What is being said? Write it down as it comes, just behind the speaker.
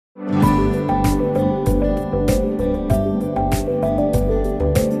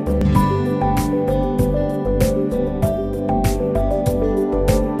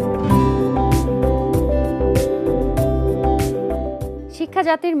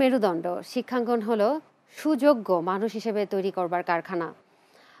জাতির মেরুদণ্ড শিক্ষাঙ্গন হলো সুযোগ্য মানুষ হিসেবে তৈরি করবার কারখানা।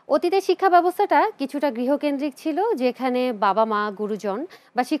 অতীতের শিক্ষা ব্যবস্থাটা কিছুটা গৃহকেন্দ্রিক ছিল, যেখানে বাবা মা, গুরুজন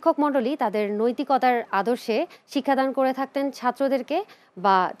বা শিক্ষক মণ্ডলী তাদের নৈতিকতার আদর্শে শিক্ষাদান করে থাকতেন ছাত্রদেরকে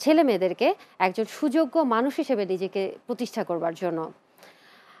বা ছেলে মেয়েদেরকে একজন সুযোগ্য মানুষ হিসেবে নিজেকে প্রতিষ্ঠা করবার জন্য।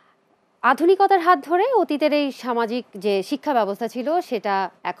 আধুনিকতার হাত ধরে অতীতের এই সামাজিক যে শিক্ষা ব্যবস্থা ছিল সেটা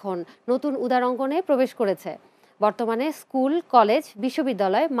এখন নতুন উদারঙ্গনে প্রবেশ করেছে। বর্তমানে স্কুল, কলেজ,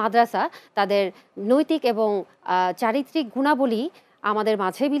 বিশ্ববিদ্যালয়, মাদ্রাসা তাদের নৈতিক এবং চারিত্রিক গুণাবলী আমাদের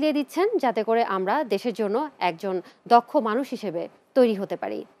মাঝে বিলিয়ে দিচ্ছেন, যাতে করে আমরা দেশের জন্য একজন দক্ষ মানুষ হিসেবে তৈরি হতে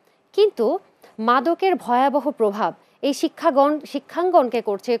পারি। কিন্তু মাদকের ভয়াবহ প্রভাব এই শিক্ষাঙ্গনকে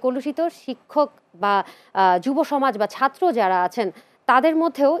করছে কলুষিত। শিক্ষক বা যুব সমাজ বা ছাত্র যারা আছেন তাদের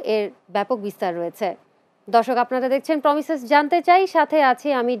মধ্যেও এর ব্যাপক বিস্তার রয়েছে। দর্শক, আপনারা দেখছেন প্রমিসেস জানতে চাই, সাথে আছি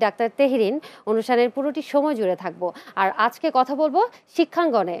আমি ডাক্তার তেহরিন। অনুষ্ঠানের পুরোটি সময় জুড়ে থাকবো, আর আজকে কথা বলবো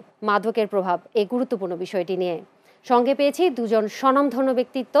শিক্ষাঙ্গনে মাদকের প্রভাব এই গুরুত্বপূর্ণ বিষয়টি নিয়ে। সঙ্গে পেয়েছি দুজন স্বনামধন্য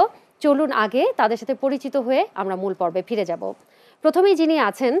ব্যক্তিত্ব। চলুন আগে তাদের সাথে পরিচিত হয়ে আমরা মূল পর্বে ফিরে যাব। প্রথমেই যিনি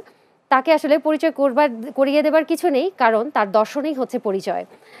আছেন তাকে আসলে পরিচয় করিয়ে দেবার কিছু নেই, কারণ তার দর্শনই হচ্ছে পরিচয়।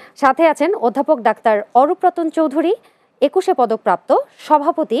 সাথে আছেন অধ্যাপক ডাক্তার অরূপরতন চৌধুরী, 21 পদকপ্রাপ্ত,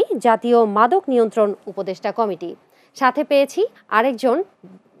 সভাপতি জাতীয় মাদক নিয়ন্ত্রণ উপদেষ্টা কমিটি। সাথে পেয়েছি আরেকজন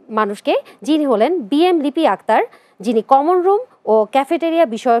মানুষকে, যিনি হলেন BM লিপি আক্তার, যিনি কমন রুম ও ক্যাফেটেরিয়া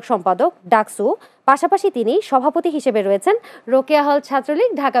বিষয়ক সম্পাদক, ডাকসু। পাশাপাশি তিনি সভাপতি হিসেবে রয়েছেন রোকেয়া হল ছাত্রলীগ,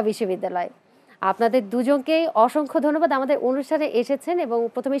 ঢাকা বিশ্ববিদ্যালয়। আপনাদের দুজনকেই অসংখ্য ধন্যবাদ আমাদের অনুষ্ঠানে এসেছেন, এবং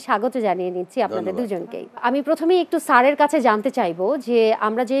প্রথমে স্বাগত জানিয়ে নিচ্ছি আপনাদের দুজনকেই। আমি প্রথমেই একটু স্যারের কাছে জানতে চাইবো যে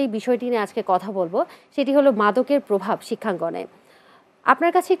আমরা যে বিষয়টি নিয়ে আজকে কথা বলবো সেটি হলো মাদকের প্রভাব শিক্ষাঙ্গনে।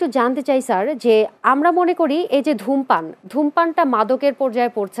 আপনার কাছে একটু জানতে চাই স্যার, যে আমরা মনে করি এই যে ধূমপানটা মাদকের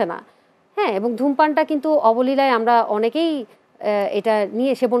পর্যায়ে পড়ছে না, হ্যাঁ, এবং ধূমপানটা কিন্তু অবলীলায় আমরা অনেকেই এটা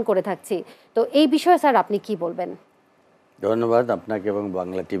নিয়ে সেবন করে থাকছি। তো এই বিষয়ে স্যার আপনি কি বলবেন? ধন্যবাদ আপনাকে এবং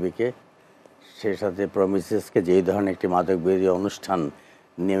বাংলা টিভিকে, সেই সাথে প্রমিসেসকে যে এই ধরনের একটি মাদক বিরোধী অনুষ্ঠান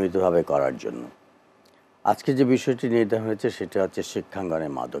নিয়মিতভাবে করার জন্য। আজকে যে বিষয়টি নির্ধারণ হয়েছে সেটা হচ্ছে শিক্ষাঙ্গনে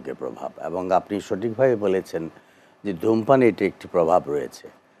মাদকের প্রভাব, এবং আপনি সঠিকভাবে বলেছেন যে ধূমপান এটি একটি প্রভাব রয়েছে।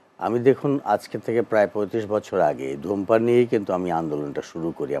 আমি দেখুন, আজকে থেকে প্রায় 35 বছর আগে ধূমপান নিয়েই কিন্তু আমি আন্দোলনটা শুরু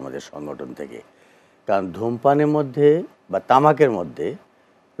করি আমাদের সংগঠন থেকে। কারণ ধূমপানের মধ্যে বা তামাকের মধ্যে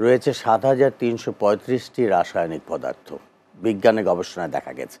রয়েছে 7335টি রাসায়নিক পদার্থ, বিজ্ঞানের গবেষণায়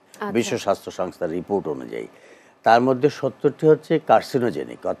দেখা গেছে, বিশ্ব স্বাস্থ্য সংস্থার রিপোর্ট অনুযায়ী। তার মধ্যে 70টি হচ্ছে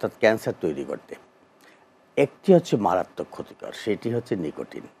কার্সিনোজেনিক, অর্থাৎ ক্যান্সার তৈরি করতে। একটি হচ্ছে মারাত্মক ক্ষতিকর, সেটি হচ্ছে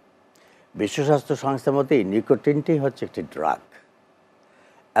নিকোটিন। বিশ্ব স্বাস্থ্য সংস্থার মতে এই নিকোটিনটি হচ্ছে একটি ড্রাগ।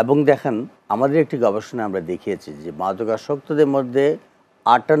 এবং দেখেন, আমাদের একটি গবেষণা আমরা দেখিয়েছি যে মাদকাসক্তদের মধ্যে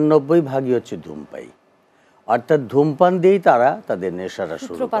 98% হচ্ছে ধূমপায়ী, অর্থাৎ ধূমপান দিয়েই তারা তাদের নেশাটা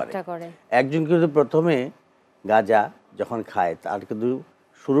শুরু করে। একজন কিন্তু প্রথমে গাঁজা যখন খায়, তার কিন্তু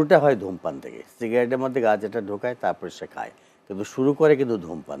শুরুটা হয় ধূমপান থেকে, সিগারেটের মধ্যে গাঁজাটা ঢোকায়, তারপরে সে খায়, কিন্তু শুরু করে কিন্তু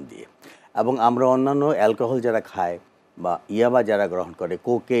ধূমপান দিয়ে। এবং আমরা অন্যান্য অ্যালকোহল যারা খায় বা ইয়াবা যারা গ্রহণ করে,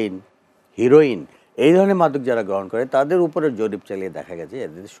 কোকেইন, হিরোইন, এই ধরনের মাদক যারা গ্রহণ করে, তাদের উপরে জরিপ চালিয়ে দেখা গেছে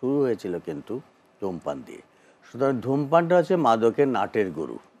এদের শুরু হয়েছিল কিন্তু ধূমপান দিয়ে। সুতরাং ধূমপানটা হচ্ছে মাদকের নাটের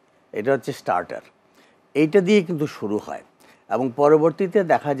গুরু, এটা হচ্ছে স্টার্টার। এইটা দিয়ে কিন্তু শুরু হয় এবং পরবর্তীতে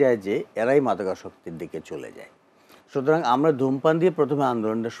দেখা যায় যে এরাই মাদকাসক্তির দিকে চলে যায়। সুতরাং আমরা ধূমপান দিয়ে প্রথমে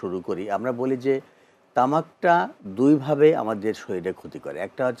আন্দোলনটা শুরু করি। আমরা বলি যে তামাকটা দুইভাবে আমাদের শরীরে ক্ষতি করে।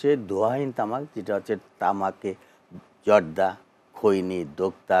 একটা হচ্ছে ধোঁয়াহীন তামাক, যেটা হচ্ছে তামাকে জর্দা, খৈনি,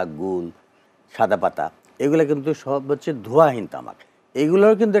 দোক্তা, গুল, সাদা পাতা, এগুলো কিন্তু সব হচ্ছে ধোঁয়াহীন তামাক।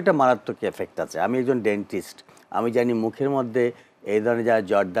 এগুলোর কিন্তু একটা মারাত্মক এফেক্ট আছে। আমি একজন ডেন্টিস্ট, আমি জানি মুখের মধ্যে এই ধরনের যারা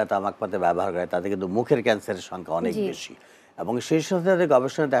জর্দা তামাক পাতা ব্যবহার করে তাদের কিন্তু মুখের ক্যান্সারের সংখ্যা অনেক বেশি। এবং সেই সাথে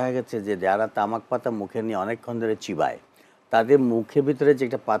গবেষণা দেখা গেছে যে যারা তামাক পাতা মুখে নিয়ে অনেকক্ষণ ধরে চিবায়, তাদের মুখের ভিতরে যে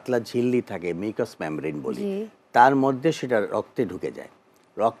একটা পাতলা ঝিল্লি থাকে, মিউকাস মেমব্রেন বলি, তার মধ্যে সেটা রক্তে ঢুকে যায়,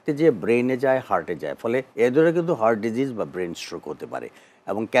 রক্তে যে ব্রেনে যায়, হার্টে যায়, ফলে এর দ্বারা কিন্তু হার্ট ডিজিজ বা ব্রেন স্ট্রোক হতে পারে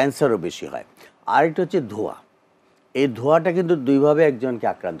এবং ক্যান্সারও বেশি হয়। আরেকটা হচ্ছে ধোঁয়া। এই ধোঁয়াটা কিন্তু দুইভাবে একজনকে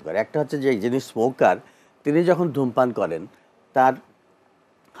আক্রান্ত করে। একটা হচ্ছে যে যিনি স্মোকার, তিনি যখন ধূমপান করেন তার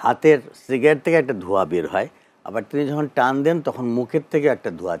হাতের সিগারেট থেকে একটা ধোঁয়া বের হয়, আবার তিনি যখন টান দেন তখন মুখের থেকে একটা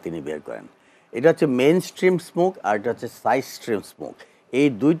ধোঁয়া তিনি বের করেন। এটা হচ্ছে মেইন স্ট্রিম স্মোক, আর এটা হচ্ছে সাইড স্ট্রিম স্মোক। এই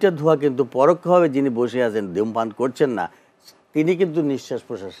দুইটা ধোঁয়া কিন্তু পরোক্ষভাবে যিনি বসে আছেন ধূমপান করছেন না, তিনি কিন্তু নিঃশ্বাস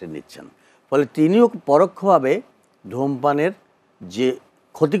প্রশ্বাসে নিচ্ছেন, ফলে তিনিও পরোক্ষভাবে ধূমপানের যে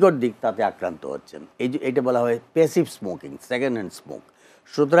ক্ষতিকর দিক তাতে আক্রান্ত হচ্ছেন। এইটা বলা হয় passive smoking, second hand smoke.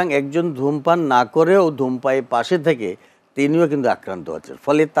 সুতরাং একজন ধূমপান না করেও ধূমপায়ী পাশে থেকে তিনিও কিন্তু আক্রান্ত হচ্ছেন,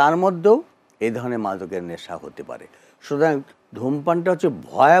 ফলে তার মধ্যেও এই ধরনের মাদকের নেশা হতে পারে। সুতরাং ধূমপানটা হচ্ছে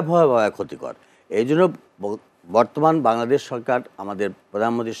ভয়াবহ ক্ষতিকর। এই জন্য বর্তমান বাংলাদেশ সরকার, আমাদের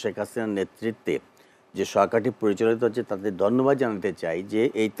প্রধানমন্ত্রী শেখ হাসিনার নেতৃত্বে যে সরকারটি পরিচালিত হচ্ছে, তাদের ধন্যবাদ জানাতে চাই যে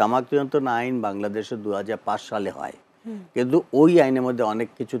এই তামাক নিয়ন্ত্রণ আইন বাংলাদেশে 2005 সালে হয়, কিন্তু ওই আইনের মধ্যে অনেক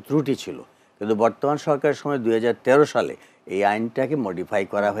কিছু ত্রুটি ছিল। কিন্তু বর্তমান সরকারের সময় 2013 সালে এই আইনটাকে মডিফাই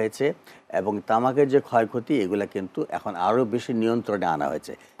করা হয়েছে এবং তামাকের যে ক্ষয়ক্ষতি এগুলো কিন্তু এখন আরও বেশি নিয়ন্ত্রণে আনা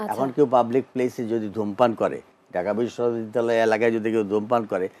হয়েছে। এখন কেউ পাবলিক প্লেসে যদি ধূমপান করে, ঢাকা বিশ্ববিদ্যালয় এলাকায় যদি কেউ ধূমপান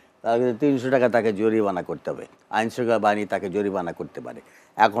করে, তাহলে কিন্তু 300 টাকা তাকে জরিমানা করতে হবে। আইন শৃঙ্খলা বাহিনী তাকে জরিমানা করতে পারে।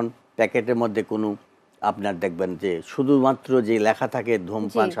 এখন প্যাকেটের মধ্যে কোনো আপনার দেখবেন যে শুধুমাত্র যে লেখা থাকে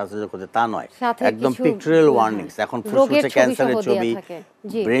ধূমপান স্বাস্থ্যজনক হতে, তা নয়, একদম পিকচারাল ওয়ার্নিংস। এখন ফুসফুসে ক্যান্সারের ছবি,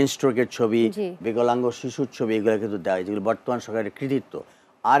 ব্রেন স্ট্রোকের ছবি, বিকলাঙ্গ শিশুর ছবি, এগুলো কিন্তু দেওয়া হয়, যেগুলো বর্তমান সরকারের কৃতিত্ব।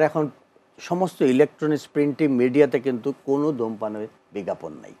 আর এখন সমস্ত ইলেকট্রনিক্স প্রিন্টিং মিডিয়াতে কিন্তু কোনো ধূমপানের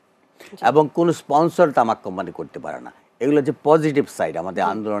বিজ্ঞাপন নাই এবং কোনো স্পন্সর তামাক কোম্পানি করতে পারে না। এগুলো যে পজিটিভ সাইড আমাদের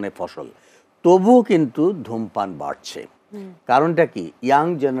আন্দোলনের ফসল। তবুও কিন্তু ধূমপান বাড়ছে। কারণটা কি? ইয়াং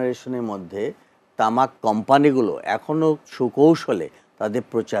জেনারেশনের মধ্যে তামাক কোম্পানিগুলো এখনো সুকৌশলে তাদের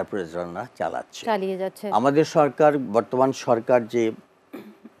প্রচার প্রচারণা চালিয়ে যাচ্ছে। আমাদের সরকার, বর্তমান সরকার যে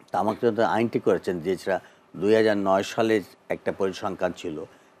তামাক আইনটি করেছেন, যেটা 2009 সালে একটা পরিসংখ্যান ছিল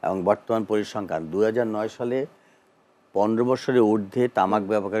এবং বর্তমান পরিসংখ্যান 2009 সালে 15 বছরের ঊর্ধ্বে তামাক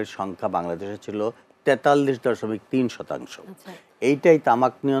ব্যবহারকারীর সংখ্যা বাংলাদেশে ছিল 43.3%। এইটাই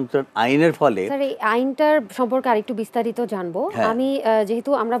তামাক নিয়ন্ত্রণ আইনের ফলে। স্যার, এই আইনটার সম্পর্কে আরেকটু বিস্তারিত জানবো আমি।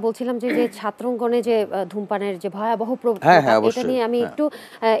 যেহেতু আমরা বলছিলাম যে ছাত্রঙ্গনে যে ধূমপানের যে ভয়াবহ প্রবণতা, এটা নিয়ে আমি একটু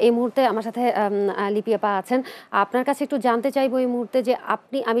এই মুহূর্তে আমার সাথে লিপি আপা আছেন, আপনার কাছে একটু জানতে চাইবো এই মুহূর্তে যে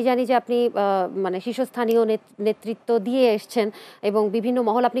আমি জানি যে আপনি মানে শীর্ষস্থানীয় নেতৃত্ব দিয়ে এসছেন এবং বিভিন্ন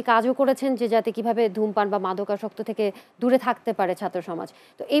মহল আপনি কাজও করেছেন যে যাতে কিভাবে ধূমপান বা মাদকাসক্ত থেকে দূরে থাকতে পারে ছাত্র সমাজ।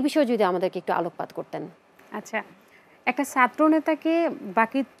 তো এই বিষয়ে যদি আমাদেরকে একটু আলোকপাত করতেন। আচ্ছা, একটা ছাত্র নেতাকে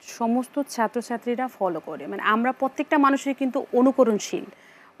বাকি সমস্ত ছাত্রছাত্রীরা ফলো করে, মানে আমরা প্রত্যেকটা মানুষই কিন্তু অনুকরণশীল,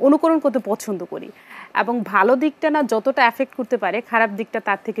 অনুকরণ করতে পছন্দ করি এবং ভালো দিকটা না যতটা এফেক্ট করতে পারে, খারাপ দিকটা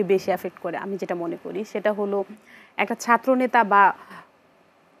তার থেকে বেশি এফেক্ট করে। আমি যেটা মনে করি সেটা হলো একটা ছাত্র নেতা বা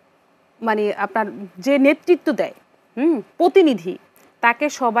মানে আপনার যে নেতৃত্ব দেয়, প্রতিনিধি, তাকে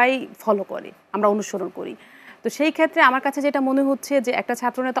সবাই ফলো করে, আমরা অনুসরণ করি। তো সেই ক্ষেত্রে আমার কাছে যেটা মনে হচ্ছে যে একটা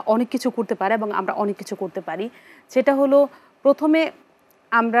ছাত্রনেতা অনেক কিছু করতে পারে এবং আমরা অনেক কিছু করতে পারি। সেটা হলো, প্রথমে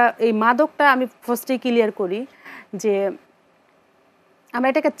আমরা এই মাদকটা আমি ফার্স্টেই ক্লিয়ার করি যে আমরা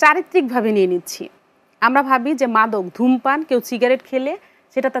এটাকে চারিত্রিকভাবে নিয়ে নিচ্ছি। আমরা ভাবি যে মাদক, ধূমপান, কেউ সিগারেট খেলে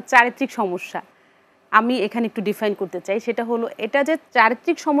সেটা তার চারিত্রিক সমস্যা। আমি এখানে একটু ডিফাইন করতে চাই, সেটা হলো এটা যে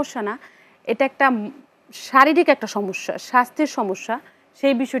চারিত্রিক সমস্যা না, এটা একটা শারীরিক একটা সমস্যা, স্বাস্থ্যের সমস্যা।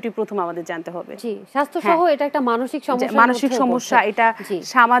 সেই বিষয়টি প্রথম আমাদের জানতে হবে। জি, স্বাস্থ্য সহ এটা একটা মানসিক সমস্যা, মানসিক সমস্যা, এটা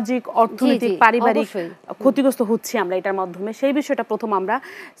সামাজিক, অর্থনৈতিক, পারিবারিক ক্ষতিগ্রস্ত হচ্ছে আমরা এটার মাধ্যমে। সেই বিষয়টা প্রথম আমরা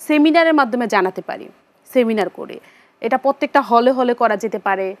সেমিনারের মাধ্যমে জানাতে পারি, সেমিনার করে। এটা প্রত্যেকটা হলে হলে করা যেতে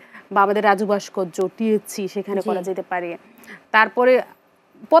পারে, বা আমাদের রাজু ভাস্কর্য, টিএসসি, সেখানে করা যেতে পারে। তারপরে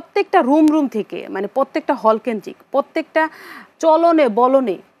প্রত্যেকটা রুম থেকে, মানে প্রত্যেকটা হল কেন্দ্রিক, প্রত্যেকটা চলনে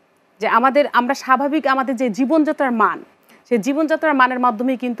বলনে, যে আমরা স্বাভাবিক আমাদের যে জীবনযাত্রার মান, সেই জীবনযাত্রার মানের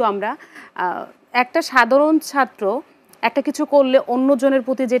মাধ্যমে কিন্তু আমরা একটা সাধারণ ছাত্র একটা কিছু করলে অন্যজনের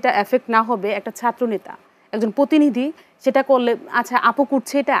প্রতি যেটা এফেক্ট না হবে, একটা ছাত্র নেতা, একজন প্রতিনিধি সেটা করলে, আচ্ছা আপু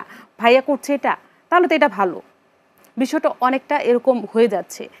করছে এটা, ভাইয়া করছে এটা, তাহলে তো এটা ভালো। বিষয়টা অনেকটা এরকম হয়ে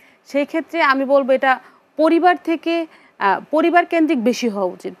যাচ্ছে। সেই ক্ষেত্রে আমি বলবো এটা পরিবার থেকে, পরিবার কেন্দ্রিক বেশি হওয়া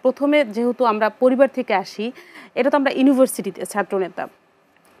উচিত। প্রথমে যেহেতু আমরা পরিবার থেকে আসি, এটা তো আমরা ইউনিভার্সিটিতে ছাত্রনেতা,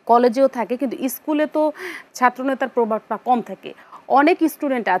 কলেজেও থাকে, কিন্তু স্কুলে তো ছাত্রনেতার প্রভাবটা কম থাকে। অনেক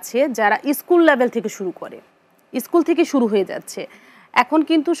স্টুডেন্ট আছে যারা স্কুল লেভেল থেকে শুরু করে, স্কুল থেকে শুরু হয়ে যাচ্ছে। এখন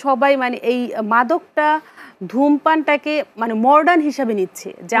কিন্তু সবাই মানে এই মাদকটা, ধূমপানটাকে মানে মডার্ন হিসাবে নিচ্ছে,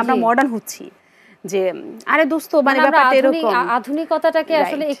 যে আমরা মডার্ন হচ্ছি, যে আরে দোস্ত মানে ব্যাপারটা এরকম। আধুনিকতাটাকে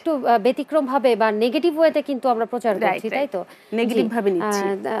আসলে একটু ব্যতিক্রম ভাবে বা নেগেটিভ ওয়েতে কিন্তু আমরা প্রচার করছি, তাই তো? নেগেটিভ ভাবে নিচ্ছি।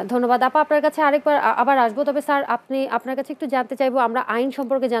 ধন্যবাদ আপা, আপনার কাছে আরেকবার আবার আসবো। তবে স্যার, আপনার কাছে একটু জানতে চাইবো, আমরা আইন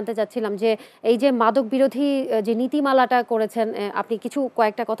সম্পর্কে জানতে চাচ্ছিলাম যে এই যে মাদক বিরোধী যে নীতিমালাটা করেছেন, আপনি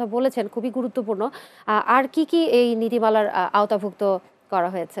কয়েকটা কথা বলেছেন, খুবই গুরুত্বপূর্ণ। আর কি কি এই নীতিমালার আওতাভুক্ত করা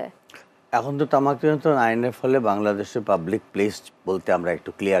হয়েছে? এখন তো তামাক নিয়ন্ত্রণ আইনের ফলে বাংলাদেশে পাবলিক প্লেস বলতে আমরা একটু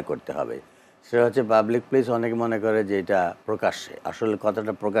ক্লিয়ার করতে হবে। সেটা হচ্ছে পাবলিক প্লেস, অনেকে মনে করে যে এটা প্রকাশ্যে, আসলে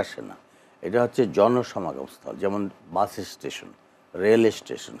কথাটা প্রকাশ্যে না, এটা হচ্ছে জনসমাগম স্থল। যেমন bus station, rail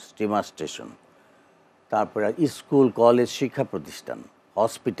station, steamer station, তারপরে স্কুল, কলেজ, শিক্ষা প্রতিষ্ঠান,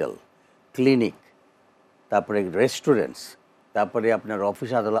 হসপিটাল, ক্লিনিক, তারপরে রেস্টুরেন্টস, তারপরে আপনার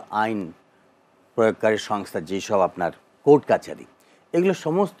অফিস আদালত, আইন প্রয়োগকারী সংস্থা, যেসব আপনার কোর্ট কাছারি, এগুলো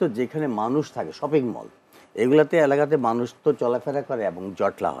সমস্ত যেখানে মানুষ থাকে, শপিং মল, এগুলাতে এলাকাতে মানুষ তো চলাফেরা করে এবং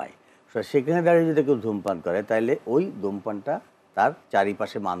জটলা হয়, সেখানে দাঁড়িয়ে যদি কেউ ধূমপান করে তাহলে ওই ধূমপানটা তার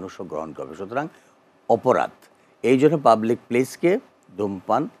চারিপাশে মানুষও গ্রহণ করবে, সুতরাং অপরাধ। এই জন্য পাবলিক প্লেসকে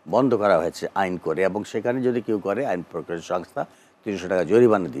ধূমপান বন্ধ করা হয়েছে আইন করে, এবং সেখানে যদি কেউ করে আইন প্রক্রিয়া সংস্থা 300 টাকা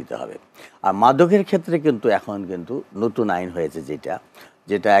জরিমানা দিতে হবে। আর মাদকের ক্ষেত্রে কিন্তু এখন কিন্তু নতুন আইন হয়েছে,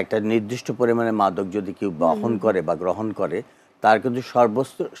 যেটা একটা নির্দিষ্ট পরিমাণে মাদক যদি কেউ বহন করে বা গ্রহণ করে তার কিন্তু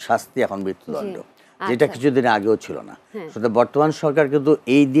সর্বোচ্চ শাস্তি এখন মৃত্যুদণ্ড, যেটা কিছুদিন আগেও ছিল না। সুতরাং বর্তমান সরকার কিন্তু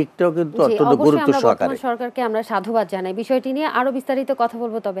এই দিকটাও কিন্তু অত্যন্ত গুরুত্ব সহকারে। সরকারকে আমরা সাধুবাদ জানাই। বিষয়টি নিয়ে আরো বিস্তারিত কথা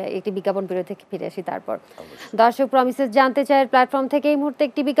বলবো, তবে একটি বিজ্ঞাপন বিরতি থেকে ফিরে আসি তারপর। দর্শক, প্রমিসেস জানতে চায় প্ল্যাটফর্ম থেকে এই মুহূর্তে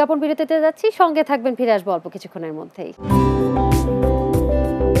একটি বিজ্ঞাপন বিরতিতে যাচ্ছি, সঙ্গে থাকবেন, ফিরে আসবো অল্প কিছুক্ষণের মধ্যেই।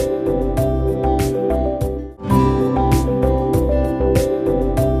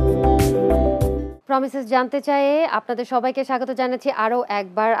 প্রমিসেস জানতে চায়ে আপনাদের সবাইকে স্বাগত জানাচ্ছি আরও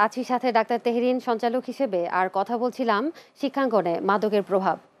একবার। আছি সাথে ডাক্তার তেহরিন সঞ্চালক হিসেবে, আর কথা বলছিলাম শিক্ষাঙ্গনে মাদকের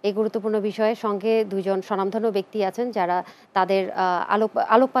প্রভাব এই গুরুত্বপূর্ণ বিষয়ে। সঙ্গে দুইজন স্বনামধন্য ব্যক্তি আছেন যারা তাদের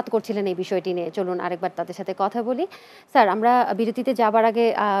আলোকপাত করছিলেন এই বিষয়টি নিয়ে। চলুন আরেকবার তাদের সাথে কথা বলি। স্যার, আমরা বিরতিতে যাবার আগে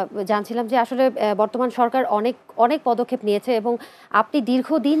জানছিলাম যে আসলে বর্তমান সরকার অনেক পদক্ষেপ নিয়েছে এবং আপনি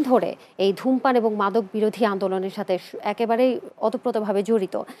দীর্ঘদিন ধরে এই ধূমপান এবং মাদক বিরোধী আন্দোলনের সাথে একেবারেই ওতপ্রোতভাবে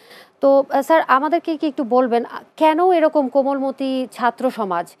জড়িত। তো স্যার, আমাদেরকে কি একটু বলবেন কেন এরকম কোমলমতি ছাত্র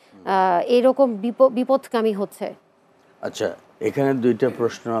সমাজ এরকম বিপদগামী হচ্ছে? আচ্ছা, এখানে দুইটা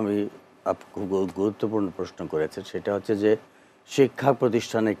প্রশ্ন আমি খুব গুরুত্বপূর্ণ প্রশ্ন করেছেন। সেটা হচ্ছে যে শিক্ষা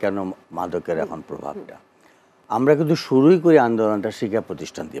প্রতিষ্ঠানে কেন মাদকের এখন প্রভাবটা। আমরা কিন্তু শুরুই করি আন্দোলনটা শিক্ষা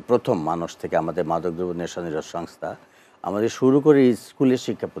প্রতিষ্ঠান দিয়ে। প্রথম মানুষ থেকে আমাদের মাদকদ্রব্য নেশা নিরোধ সংস্থা আমাদের শুরু করি স্কুলের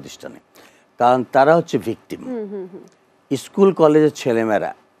শিক্ষা প্রতিষ্ঠানে, কারণ তারা হচ্ছে ভিকটিম। স্কুল কলেজের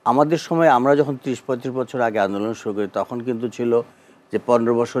ছেলেমেয়েরা, আমাদের সময় আমরা যখন 30-35 বছর আগে আন্দোলন শুরু করি তখন কিন্তু ছিল যে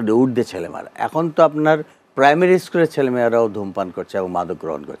 15 বছর ঊর্ধ্বে ছেলেমেয়েরা। এখন তো আপনার প্রাইমারি স্কুলের ছেলেমেয়েরাও ধূমপান করছে এবং মাদক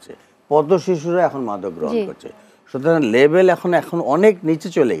গ্রহণ করছে, পদ শিশুরা এখন মাদক গ্রহণ করছে। সুতরাং লেভেল এখন অনেক নিচে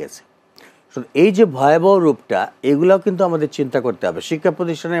চলে গেছে। এই যে ভয়াবহ রূপটা, এগুলাও কিন্তু আমাদের চিন্তা করতে হবে। শিক্ষা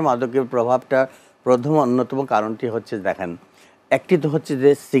প্রতিষ্ঠানে মাদকের প্রভাবটা প্রথম অন্যতম কারণটি হচ্ছে, দেখেন, একটি তো হচ্ছে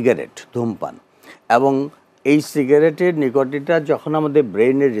যে সিগারেট, ধূমপান, এবং এই সিগারেটের নিকোটিনটা যখন আমাদের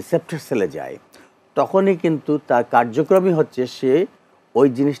ব্রেইনের রিসেপ্টর সেলে যায় তখনই কিন্তু তার কার্যক্রমই হচ্ছে সে ওই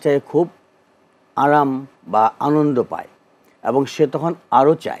জিনিসটাকে খুব আরাম বা আনন্দ পায় এবং সে তখন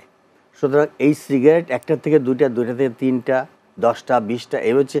আরও চায়। সুতরাং এই সিগারেট একটা থেকে দুইটা থেকে তিনটা, 10টা 20টা,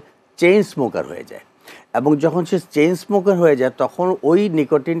 এই হচ্ছে চেইন স্মোকার হয়ে যায়। এবং যখন সে চেইন স্মোকার হয়ে যায় তখন ওই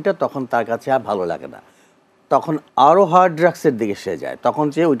নিকোটিনটা তখন তার কাছে আর ভালো লাগে না, তখন আরও হার্ড ড্রাগসের দিকে সে যায়। তখন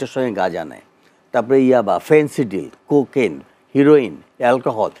সে ওইটার সঙ্গে গাঁজা নেয়, তারপরে ইয়াবা, ফেন্সিডিল, কোকেন, হিরোইন,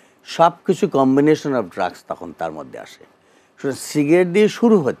 অ্যালকোহল, সব কিছু কম্বিনেশন অফ ড্রাগস তখন তার মধ্যে আসে। সিগারেট দিয়ে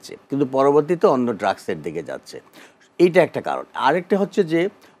শুরু হচ্ছে কিন্তু পরবর্তীতে অন্য ড্রাগসের দিকে যাচ্ছে। এইটা একটা কারণ। আরেকটা হচ্ছে যে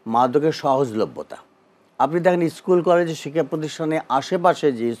মাদকের সহজলভ্যতা। আপনি দেখেন স্কুল কলেজে শিক্ষা প্রতিষ্ঠানে আশেপাশে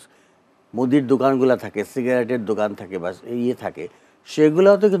যে মুদির দোকানগুলো থাকে, সিগারেটের দোকান থাকে বা থাকে,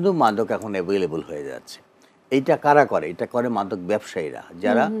 সেগুলোতে কিন্তু মাদক এখন অ্যাভেলেবল হয়ে যাচ্ছে। এইটা কারা করে? এটা করে মাদক ব্যবসায়ীরা,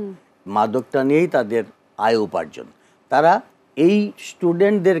 যারা মাদকটা নিয়েই তাদের আয় উপার্জন। তারা এই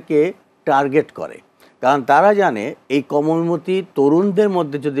স্টুডেন্টদেরকে টার্গেট করে, কারণ তারা জানে এই কোমলমতি তরুণদের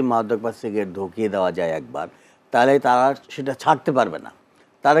মধ্যে যদি মাদক বা সিগারেট ঢুকিয়ে দেওয়া যায় একবার, তাহলে তারা সেটা ছাড়তে পারবে না।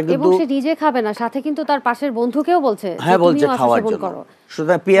 তারা কিন্তু সে নিজে খাবে না, সাথে কিন্তু তার পাশের বন্ধুকেও বলছে, হ্যাঁ বলছে খাওয়ার জন্য।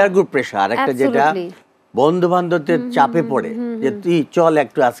 সুতরাং পিয়ার গ্রুপ প্রেশার একটা, যেটা বন্ধু বান্ধবদের চাপে পড়ে যে তুই চল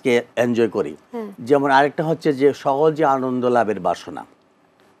একটু আজকে এনজয় করি। যেমন আরেকটা হচ্ছে যে সহজে আনন্দ লাভের বাসনা।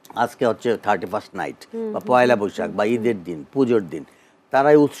 আজকে হচ্ছে 31st নাইট বা পয়লা বৈশাখ বা ঈদের দিন, পুজোর দিন, তারা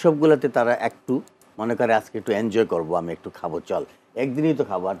এই উৎসবগুলোতে তারা একটু মনে করে আজকে একটু এনজয় করবো, আমি একটু খাবো, চল একদিনই তো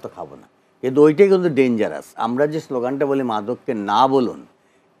খাবো, আর তো খাবো না। কিন্তু ওইটাই কিন্তু ডেঞ্জারাস। আমরা যে স্লোগানটা বলি মাদককে না বলুন,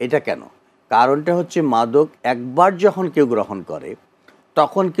 এটা কেন? কারণটা হচ্ছে মাদক একবার যখন কেউ গ্রহণ করে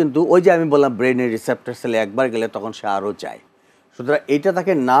তখন কিন্তু ওই যে আমি বললাম ব্রেনের রিসেপ্টর সেলে একবার গেলে তখন সে আরও চায়। সুতরাং এটা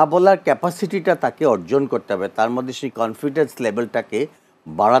তাকে না বলার ক্যাপাসিটিটা তাকে অর্জন করতে হবে, তার মধ্যে সেই কনফিডেন্স লেভেলটাকে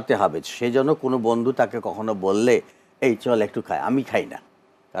বাড়াতে হবে। সেই জন্য কোনো বন্ধু তাকে কখনো বললে এই চল একটু খাই, আমি খাই না,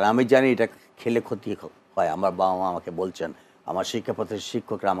 কারণ আমি জানি এটা খেলে ক্ষতি হয়। আমার বাবা মা আমাকে বলছেন, আমার শিক্ষাপথের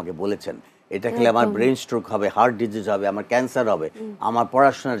শিক্ষকরা আমাকে বলেছেন, এটা খেলে আমার ব্রেন স্ট্রোক হবে, হার্ট ডিজিজ হবে, আমার ক্যান্সার হবে, আমার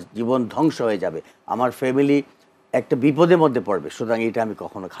পড়াশোনার জীবন ধ্বংস হয়ে যাবে, আমার ফ্যামিলি একটা বিপদের মধ্যে পড়বে, সুতরাং এটা আমি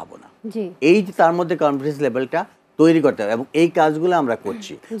কখনো খাবো না। এই যে তার মধ্যে কনফিডেন্স লেভেলটা তৈরি করতে হবে, এবং এই কাজগুলো আমরা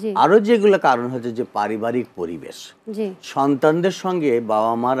করছি। আরও যেগুলো কারণ হচ্ছে যে পারিবারিক পরিবেশ, সন্তানদের সঙ্গে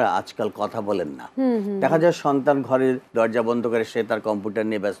বাবা মারা আজকাল কথা বলেন না। দেখা যায় সন্তান ঘরের দরজা বন্ধ করে সে তার কম্পিউটার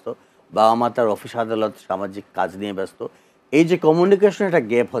নিয়ে ব্যস্ত, বাবা মা তার অফিস আদালত সামাজিক কাজ নিয়ে ব্যস্ত। এই যে কমিউনিকেশন একটা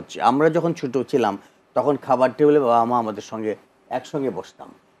গ্যাপ হচ্ছে। আমরা যখন ছোট ছিলাম তখন খাবার টেবিলে বাবা মা আমাদের সঙ্গে একসঙ্গে বসতাম,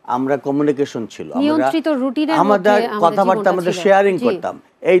 আমরা কমিউনিকেশন ছিল, আমাদের কথাবার্তা আমাদের শেয়ারিং করতাম।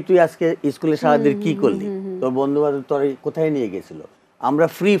 এই তুই আজকে স্কুলে সারাদিন কি করলি, তোর বন্ধু বান্ধব তোর কোথায় নিয়ে গেছিল, আমরা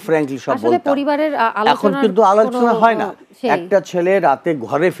ফ্রি ফ্র্যাঙ্কলি সব বলতাম। এখন কিন্তু আলোচনা হয় না। একটা ছেলে রাতে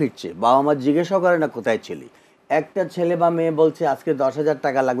ঘরে ফিরছে, বাবা মা জিজ্ঞাসা করে না কোথায় ছিলি। একটা ছেলে বা মেয়ে বলছে আজকে 10,000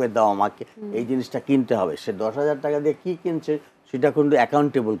 টাকা লাগবে, দাও আমাকে, এই জিনিসটা কিনতে হবে। সে 10,000 টাকা দিয়ে কি কিনছে সেটা কিন্তু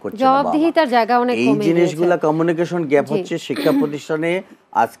অ্যাকাউন্টেবল করছে না। এই জিনিসগুলো কমিউনিকেশন গ্যাপ হচ্ছে শিক্ষা প্রতিষ্ঠানে।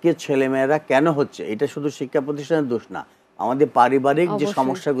 আজকে ছেলেমেয়েরা কেন হচ্ছে, এটা শুধু শিক্ষা প্রতিষ্ঠানের দোষ না, আমাদের পারিবারিক যে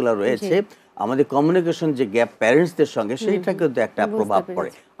সমস্যাগুলো রয়েছে, আমাদের কমিউনিকেশন যে গ্যাপ প্যারেন্টসদের সঙ্গে, সেইটা কিন্তু একটা প্রভাব পড়ে।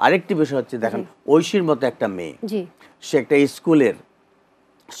 আরেকটি বিষয় হচ্ছে দেখেন, ঐশীর মতো একটা মেয়ে, সে একটা স্কুলের,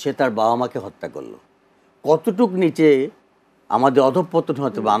 সে তার বাবা মাকে হত্যা করলো। কতটুক নিচে আমাদের অধঃপতন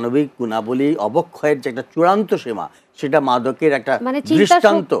হতে, মানবিক গুণাবলী অবক্ষয়ের যে একটা চূড়ান্ত সীমা, সেটা মাদকের একটা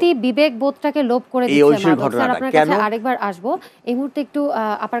দৃষ্টান্ত। বিবেক বোধটাকে লোপ করে দিচ্ছে মাদক। স্যার, আপনার কাছে আরেকবার আসবো। এই মুহূর্তে একটু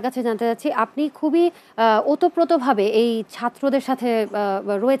আপনার কাছে জানতে চাচ্ছি, আপনি খুবই ওতপ্রোতভাবে এই ছাত্রদের সাথে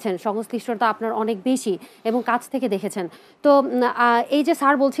রয়েছেন, সংশ্লিষ্টতা আপনার অনেক বেশি এবং কাছ থেকে দেখেছেন। তো এই যে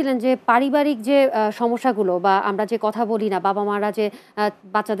স্যার বলছিলেন যে পারিবারিক যে সমস্যাগুলো, বা আমরা যে কথা বলি না, বাবা মারা যে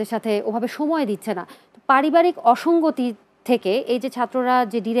বাচ্চাদের সাথে ওভাবে সময় দিচ্ছে না, পারিবারিক অসঙ্গতি থেকে এই যে ছাত্ররা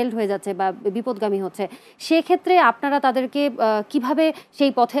যে ডিরেলড হয়ে যাচ্ছে বা বিপদগামী হচ্ছে, সেক্ষেত্রে আপনারা তাদেরকে কিভাবে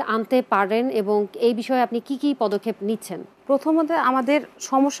সেই পথে আনতে পারেন এবং এই বিষয়ে আপনি কি কি পদক্ষেপ নিচ্ছেন? প্রথমত আমাদের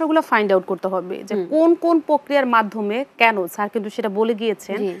সমস্যাগুলো ফাইন্ড আউট করতে হবে, যে কোন কোন প্রক্রিয়ার মাধ্যমে, কেন স্যার কিন্তু সেটা বলে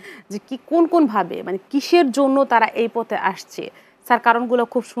গিয়েছেন, যে কি কোন কোন ভাবে, মানে কিসের জন্য তারা এই পথে আসছে। স্যার কারণগুলো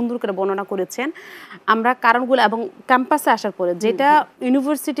খুব সুন্দর করে বর্ণনা করেছেন। আমরা কারণগুলো এবং ক্যাম্পাসে আসার পরে, যেটা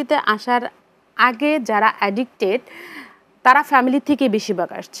ইউনিভার্সিটিতে আসার আগে যারা অ্যাডিক্টেড, তারা ফ্যামিলি থেকে বেশিরভাগ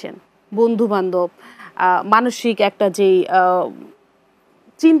আসছেন, বন্ধু বান্ধব, মানসিক একটা যেই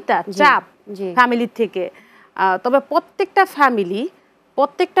চিন্তা চাপ ফ্যামিলির থেকে। তবে প্রত্যেকটা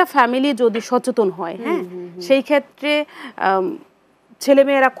ফ্যামিলি যদি সচেতন হয়, হ্যাঁ, সেই ক্ষেত্রে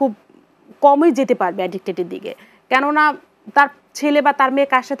ছেলেমেয়েরা খুব কমই যেতে পারবে অ্যাডিক্টেডের দিকে। কেননা তার ছেলে বা তার মেয়ে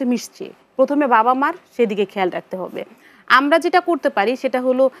কার সাথে মিশছে, প্রথমে বাবা মার সেদিকে খেয়াল রাখতে হবে। আমরা যেটা করতে পারি সেটা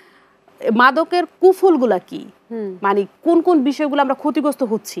হলো মাদকের কুফলগুলা কি, মানে কোন কোন বিষয়গুলো আমরা ক্ষতিগ্রস্ত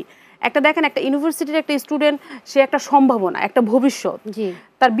হচ্ছি। একটা দেখেন, একটা ইউনিভার্সিটির একটা স্টুডেন্ট, সে একটা সম্ভাবনা, একটা ভবিষ্যৎ,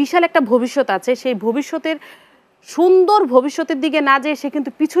 তার বিশাল একটা ভবিষ্যৎ আছে। সেই ভবিষ্যতের সুন্দর ভবিষ্যতের দিকে না যেয়ে সে কিন্তু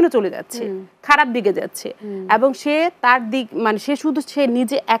পিছনে চলে যাচ্ছে, খারাপ দিকে যাচ্ছে। এবং সে তার দিক, মানে সে শুধু সে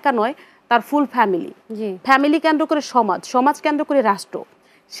নিজে একা নয়, তার ফুল ফ্যামিলি কেন্দ্র করে সমাজ কেন্দ্র করে রাষ্ট্র,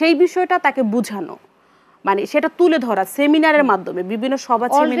 সেই বিষয়টা তাকে বুঝানো, মানে সেটা তুলে ধরা সেমিনারের মাধ্যমে, বিভিন্ন সভা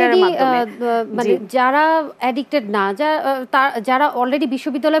সেমিনারের মাধ্যমে। মানে যারা অ্যাডিক্টেড না, যারা অলরেডি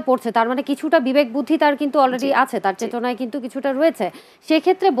বিশ্ববিদ্যালয়ে পড়ছে, তার মানে কিছুটা বিবেক বুদ্ধি তার কিন্তু অলরেডি আছে, তার চেতনায় কিন্তু কিছুটা রয়েছে,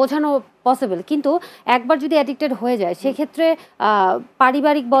 সেক্ষেত্রে বোঝানো পসিবল। কিন্তু একবার যদি অ্যাডিক্টেড হয়ে যায়, সেক্ষেত্রে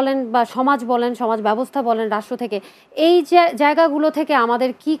পারিবারিক বলেন বা সমাজ বলেন, সমাজ ব্যবস্থা বলেন, রাষ্ট্র থেকে, এই জায়গাগুলো থেকে আমাদের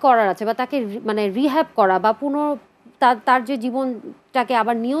কি করার আছে, বা তাকে মানে রিহ্যাব করা বা তার যে জীবনটাকে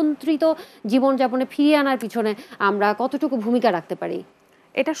আবার নিয়ন্ত্রিত জীবনযাপনে ফিরিয়ে আনার পিছনে আমরা কতটুকু ভূমিকা রাখতে পারি?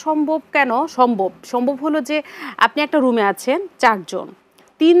 এটা সম্ভব। কেন সম্ভব হলো যে আপনি একটা রুমে আছেন, 4 জন,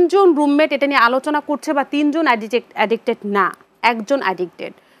 3 জন রুমমেট এটা নিয়ে আলোচনা করছে, বা 3 জন অ্যাডিক্টেড না, একজন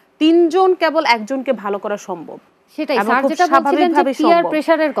অ্যাডিক্টেড, 3 জন কেবল একজনকে ভালো করা সম্ভব। সেটাই স্যার যেটা বলছিলেন যে পিয়ার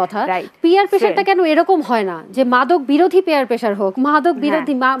প্রেসারের কথা, পিয়ার প্রেসারটা কেন এরকম হয় না যে মাদক বিরোধী পিয়ার প্রেসার হোক, মাদক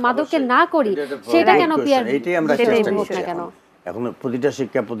বিরোধী, মাদককে না করি, সেটা কেন পিয়ার? এইটাই আমরা চেষ্টা করছি এখন প্রতিটা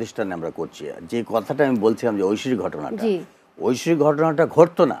শিক্ষা প্রতিষ্ঠানে আমরা করছি। যে কথাটা আমি বলছিলাম যে ঐশীর ঘটনাটা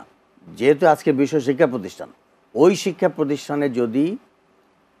ঘটতো না, যেহেতু আজকে বিশ্ব শিক্ষা প্রতিষ্ঠান, ওই শিক্ষা প্রতিষ্ঠানে যদি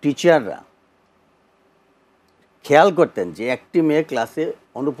টিচাররা খেয়াল করতেন যে একটি মেয়ে ক্লাসে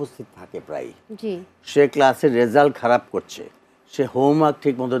অনুপস্থিত থাকে প্রায়, সে ক্লাসের রেজাল্ট খারাপ করছে, সে হোমওয়ার্ক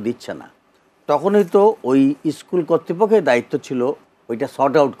ঠিক মতো দিচ্ছে না, তখনই তো ওই স্কুল কর্তৃপক্ষের দায়িত্ব ছিল ওইটা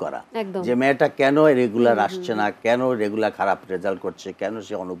সর্ট আউট করা, যে মেয়েটা কেন রেগুলার আসছে না, কেন রেগুলার খারাপ রেজাল্ট করছে, কেন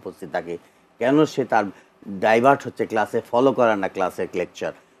সে অনুপস্থিত থাকে, কেন সে তার ডাইভার্ট হচ্ছে, ক্লাসে ফলো করা না ক্লাসের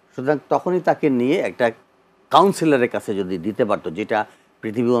লেকচার। সুতরাং তখনই তাকে নিয়ে একটা কাউন্সিলরের কাছে যদি দিতে পারতো, যেটা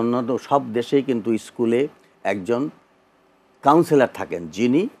পৃথিবীর অন্যান্য সব দেশেই কিন্তু স্কুলে একজন কাউন্সিলর থাকেন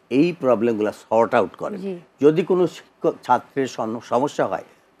যিনি এই প্রবলেমগুলো সর্ট আউট করেন। যদি কোনো ছাত্রের সমস্যা হয়,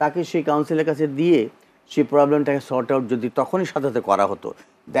 তাকে সেই কাউন্সিলের কাছে দিয়ে সেই প্রবলেমটাকে সর্ট আউট যদি তখনই সাথে করা হতো,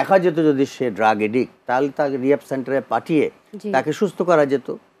 দেখা যেত যদি সে ড্রাগ এডিক্ট, তাহলে তাকে রিহ্যাব সেন্টারে পাঠিয়ে তাকে সুস্থ করা যেত,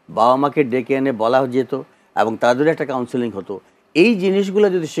 বাবা মাকে ডেকে এনে বলা যেত এবং তাদের একটা কাউন্সিলিং হতো। এই জিনিসগুলো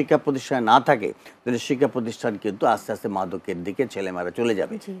যদি শিক্ষা প্রতিষ্ঠানে না থাকে, তাহলে শিক্ষা প্রতিষ্ঠান কিন্তু আস্তে আস্তে মাদকের দিকে ছেলেমেয়েরা চলে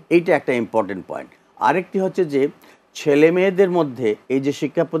যাবে। এইটা একটা ইম্পর্টেন্ট পয়েন্ট। আরেকটি হচ্ছে যে ছেলে মেয়েদের মধ্যে এই যে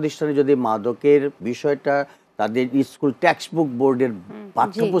শিক্ষা প্রতিষ্ঠানে যদি মাদকের বিষয়টা তাদের স্কুল টেক্সট বুক বোর্ডের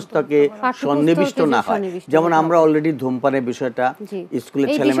পাঠ্যপুস্তকে সন্নিবিষ্ট না হয়, যেমন আমরা অলরেডি ধূমপানের বিষয়টা স্কুলের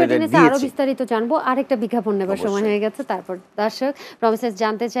ছেলে মেয়েদের দিয়েছি। আরো বিস্তারিত জানবো, আরেকটা বিজ্ঞাপন নেবার সময় হয়ে গেছে। তারপর দর্শক প্রমিসেস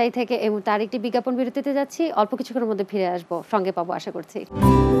জানতে চাই থেকে এই মুহূর্তে আরেকটি বিজ্ঞাপন বিরতিতে যাচ্ছি, অল্প কিছুক্ষণের মধ্যে ফিরে আসবো, সঙ্গে পাবো আশা করছি।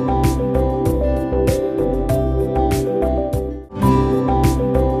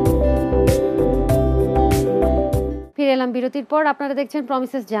 ফিরে এলাম বিরতির পর। আপনারা দেখছেন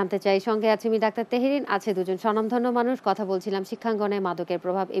প্রমিসেস জানতে চাই, সঙ্গে আছে আমি ডাক্তার তেহরিন, আছে দুজন স্বনামধন্য মানুষ। কথা বলছিলাম শিক্ষাঙ্গনে মাদকের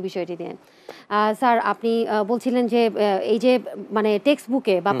প্রভাব এই বিষয়টি নিয়ে। স্যার, আপনি বলছিলেন যে এই যে মানে টেক্সট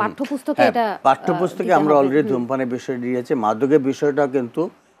বুকে বা পাঠ্যপুস্তকে, এটা পাঠ্যপুস্তকে আমরা অলরেডি ধূমপানের বিষয় দিয়েছি। মাদকের বিষয়টা কিন্তু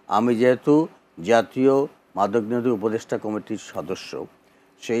আমি যেহেতু জাতীয় মাদক নিয়ন্ত্রণ উপদেষ্টা কমিটির সদস্য,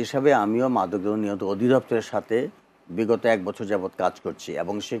 সেই হিসাবে আমিও মাদক নিয়ন্ত্রণ অধিদপ্তরের সাথে বিগত 1 বছর যাবৎ কাজ করছি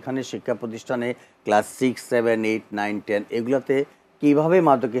এবং সেখানে শিক্ষা প্রতিষ্ঠানে ক্লাস 6, 7, 8, 9, 10 এগুলোতে কীভাবে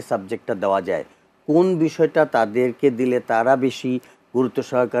মাদকের সাবজেক্টটা দেওয়া যায়, কোন বিষয়টা তাদেরকে দিলে তারা বেশি গুরুত্ব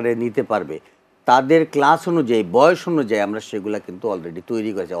সহকারে নিতে পারবে, তাদের ক্লাস অনুযায়ী বয়স অনুযায়ী আমরা সেগুলো কিন্তু অলরেডি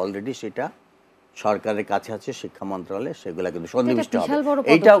তৈরি করেছি। অলরেডি সেটা সরকারের কাছে আছে, শিক্ষা মন্ত্রণালয়ে সেগুলো কিন্তু সন্নিবিষ্ট হবে।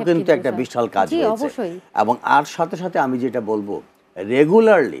 এটাও কিন্তু একটা বিশাল কাজ হয়েছে। এবং আর সাথে সাথে আমি যেটা বলবো,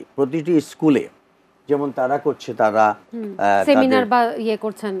 রেগুলারলি প্রতিটি স্কুলে যেমন তারা করছে, তারা সেমিনার বা ইয়ে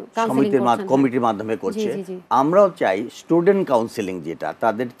করছেন, সমিতির কমিটির মাধ্যমে করছে। আমরাও চাই স্টুডেন্ট কাউন্সিলিং, যেটা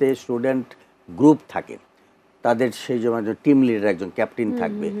তাদেরতে স্টুডেন্ট গ্রুপ থাকে, তাদের সেই জন্য টিম লিডার একজন ক্যাপ্টেন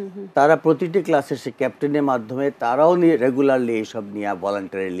থাকবে, তারা প্রতিটি ক্লাসে সে ক্যাপ্টেনের মাধ্যমে তারাও রেগুলারলি এইসব নিয়ে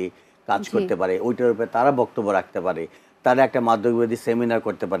ভলান্টারিলি কাজ করতে পারে, ওইটার উপরে তারা বক্তব্য রাখতে পারে, তারা একটা মাদক বিরোধী সেমিনার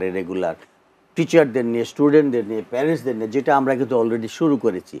করতে পারে রেগুলার, টিচারদের নিয়ে, স্টুডেন্টদের নিয়ে, প্যারেন্টসদের নিয়ে, যেটা আমরা কিন্তু অলরেডি শুরু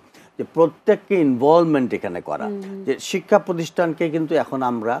করেছি, যে প্রত্যেককে ইনভলভমেন্ট এখানে করা। যে শিক্ষা প্রতিষ্ঠানকে কিন্তু এখন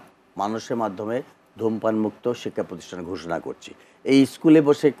আমরা মানুষের মাধ্যমে ধূমপান মুক্ত শিক্ষা প্রতিষ্ঠান ঘোষণা করছি। এই স্কুলে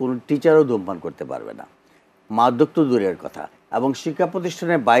বসে কোনো টিচারও ধূমপান করতে পারবে না, মাদক তো দূরের কথা। এবং শিক্ষা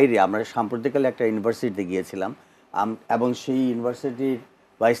প্রতিষ্ঠানের বাইরে আমরা সাম্প্রতিককালে একটা ইউনিভার্সিটিতে গিয়েছিলাম এবং সেই ইউনিভার্সিটির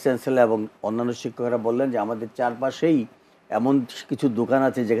ভাইস চ্যান্সেলর এবং অন্যান্য শিক্ষকরা বললেন যে আমাদের চারপাশেই এমন কিছু দোকান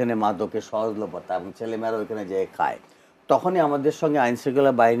আছে যেখানে মাদকের সহজলভ্যতা এবং ছেলেমেয়েরা ওইখানে যেয়ে খায়। তখনই আমাদের সঙ্গে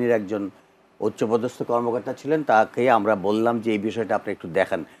আইনশৃঙ্খলা বাহিনীর একজন উচ্চপদস্থ কর্মকর্তা ছিলেন, তাকে আমরা বললাম যে এই বিষয়টা আপনি একটু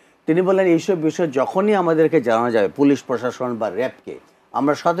দেখান। তিনি বললেন এইসব বিষয় যখনই আমাদেরকে জানানো যাবে পুলিশ প্রশাসন বা র্যাবকে,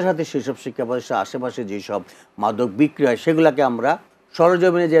 আমরা সাথে সাথে সেসব শিক্ষা প্রতিষ্ঠানের আশেপাশে যেসব মাদক বিক্রি হয় সেগুলোকে আমরা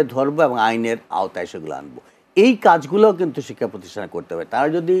সরজমিনে যেয়ে ধরবো এবং আইনের আওতায় সেগুলো আনবো। এই কাজগুলোও কিন্তু শিক্ষা প্রতিষ্ঠানে করতে হবে। তারা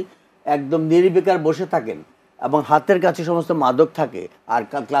যদি একদম নির্বিকার বসে থাকেন এবং হাতের কাছে সমস্ত মাদক থাকে আর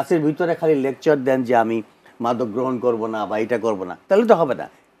ক্লাসের ভিতরে খালি লেকচার দেন যে আমি মাদক গ্রহণ করব না বা এটা করবো না, তাহলে তো হবে না।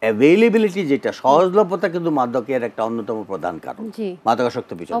 অ্যাভেইলেবিলিটি, যেটা সহজলভ্যতা, কিন্তু মাদকের একটা অন্যতম প্রধান কারণ,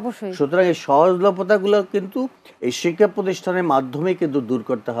 মাদকাসক্ত পিছনে। সুতরাং এই সহজলভ্যতাগুলো কিন্তু এই শিক্ষা প্রতিষ্ঠানের মাধ্যমে কিন্তু দূর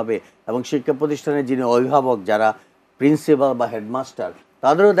করতে হবে এবং শিক্ষা প্রতিষ্ঠানের যিনি অভিভাবক, যারা প্রিন্সিপাল বা হেডমাস্টার,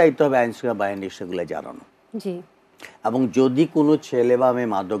 তাদেরও দায়িত্ব হবে আইনশৃঙ্খলা বাহিনীর সেগুলো জানানো। এবং যদি কোনো ছেলে বা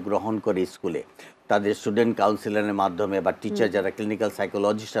মেয়ে মাদক গ্রহণ করে স্কুলে, তাদের স্টুডেন্ট কাউন্সিলরের মাধ্যমে বা টিচার যারা ক্লিনিক্যাল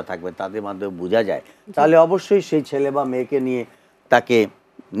সাইকোলজিস্টরা থাকবে তাদের মাধ্যমে বোঝা যায়, তাহলে অবশ্যই সেই ছেলে বা মেয়েকে নিয়ে তাকে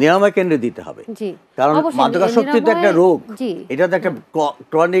নিরাময় কেন্দ্রে দিতে হবে। কারণ মাদকাসক্তি তো একটা রোগ, এটা তো একটা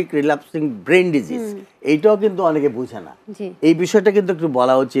ক্রনিক রিল্যাপসিং ব্রেন ডিজিজ, এইটাও কিন্তু অনেকে বুঝে না। এই বিষয়টা কিন্তু একটু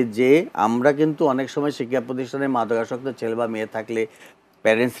বলা উচিত যে আমরা কিন্তু অনেক সময় শিক্ষা প্রতিষ্ঠানে মাদকাসক্ত ছেলে বা মেয়ে থাকলে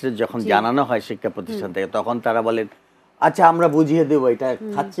প্যারেন্টসদের যখন জানানো হয় শিক্ষা প্রতিষ্ঠান থেকে, তখন তারা বলেন আচ্ছা আমরা বুঝিয়ে দেবো, এটা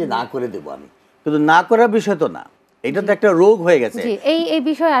খাচ্ছে না করে দেবো আমি, কিন্তু না করার বিষয় তো না, এটা তো একটা রোগ হয়ে গেছে। এই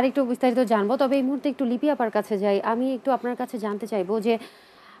বিষয়ে আরেকটু বিস্তারিত জানবো, তবে এই মুহূর্তে একটু লিপি আপার কাছে যাই। আমি একটু আপনার কাছে জানতে চাইবো যে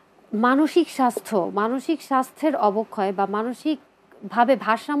মানসিক স্বাস্থ্যের অবক্ষয় বা মানসিকভাবে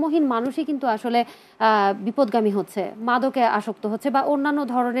ভারসাম্যহীন মানুষই কিন্তু আসলে বিপদগামী হচ্ছে, মাদকে আসক্ত হচ্ছে বা অন্যান্য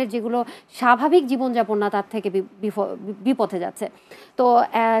ধরনের যেগুলো স্বাভাবিক জীবনযাপন না তার থেকে বিপথে যাচ্ছে। তো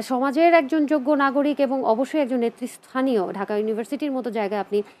সমাজের একজন যোগ্য নাগরিক এবং অবশ্যই একজন নেতৃস্থানীয়, ঢাকা ইউনিভার্সিটির মতো জায়গায়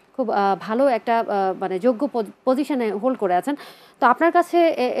আপনি খুব ভালো একটা মানে যোগ্য পজিশনে হোল্ড করে আছেন। তো আপনার কাছে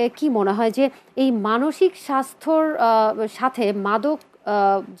কি মনে হয় যে এই মানসিক স্বাস্থ্যর সাথে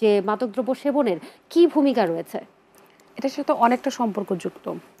যে মাদকদ্রব্য সেবনের কি ভূমিকা রয়েছে? এটার সাথে অনেকটা সম্পর্কযুক্ত,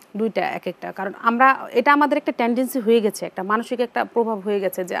 দুইটা এক একটা। কারণ আমরা, এটা আমাদের একটা টেন্ডেন্সি হয়ে গেছে, একটা মানসিক একটা প্রভাব হয়ে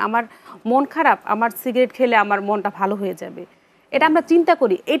গেছে যে আমার মন খারাপ, আমার সিগারেট খেলে আমার মনটা ভালো হয়ে যাবে, এটা আমরা চিন্তা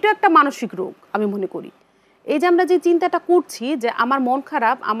করি। এটা একটা মানসিক রোগ আমি মনে করি। এই যে আমরা যে চিন্তাটা করছি যে আমার মন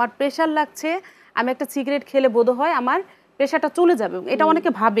খারাপ, আমার প্রেশার লাগছে, আমি একটা সিগারেট খেলে বোধহয় আমার প্রেশারটা চলে যাবে, এটা অনেকে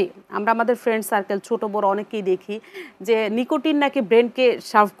ভাবে। আমরা আমাদের ফ্রেন্ড সার্কেল ছোট বড় অনেকেই দেখি যে নিকোটিন নাকি ব্রেনকে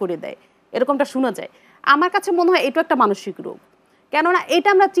সার্ভ করে দেয়, এরকমটা শোনা যায়। আমার কাছে মনে হয় এটা একটা মানসিক রোগ। কেননা এটা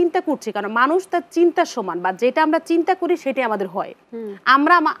আমরা চিন্তা করছি, কারণ মানুষ তার চিন্তার সমান, বা যেটা আমরা চিন্তা করি সেটাই আমাদের হয়।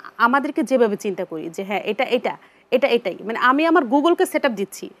 আমরা আমাদেরকে যেভাবে চিন্তা করি যে হ্যাঁ এটা এটা এটা এটাই, মানে আমি আমার গুগলকে সেট আপ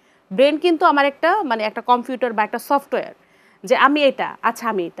দিচ্ছি, ব্রেন কিন্তু আমার একটা মানে একটা কম্পিউটার বা একটা সফটওয়্যার, যে আমি এটা, আচ্ছা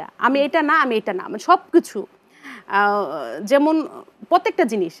আমি এটা, আমি এটা না, আমি এটা না, মানে সব কিছু। যেমন প্রত্যেকটা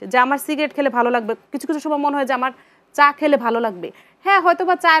জিনিস, যে আমার সিগারেট খেলে ভালো লাগবে, কিছু কিছু সময় মনে হয় যে আমার চা খেলে ভালো লাগবে। হ্যাঁ হয়তো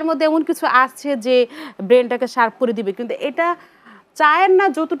বা চায়ের মধ্যে এমন কিছু আছে যে ব্রেনটাকে শার্প করে দিবে, কিন্তু এটা চায়ের না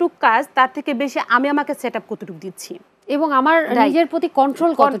যতটুকু কাজ তার থেকে বেশি আমি আমাকে সেট আপ কতটুকু দিচ্ছি এবং আমার নিজের প্রতি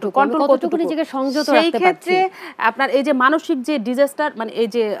কন্ট্রোল কতটুকু নিজেকে সংযত রাখতে পারছি। সেই ক্ষেত্রে আপনার এই যে মানসিক যে ডিজাস্টার, মানে এই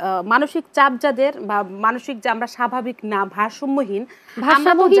যে মানসিক চাপ যাদের, বা মানসিক যে আমরা স্বাভাবিক না, ভারসাম্যহীন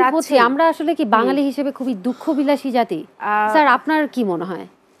হচ্ছে, আমরা আসলে কি বাঙালি হিসেবে খুবই দুঃখবিলাসী জাতি? স্যার আপনার কি মনে হয়?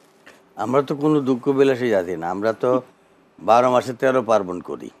 আমরা তো কোনো দুঃখবিলাসী জাতি না, আমরা তো 12 মাসে 13 পার্বণ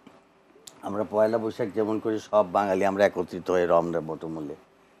করি। আমরা পয়লা বৈশাখ যেমন করি সব বাঙালি আমরা একত্রিত হয়ে রমজান মূল্যে,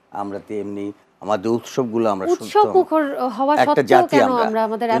 আমরা তেমনি আমাদের উৎসবগুলো আমরা একটা জাতি আমরা,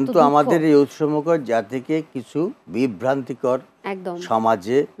 কিন্তু আমাদের এই উৎসবমুখর জাতিকে কিছু বিভ্রান্তিকর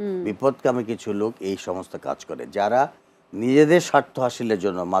সমাজে বিপদকামী কিছু লোক এই সমস্ত কাজ করে, যারা নিজেদের স্বার্থ হাসিলের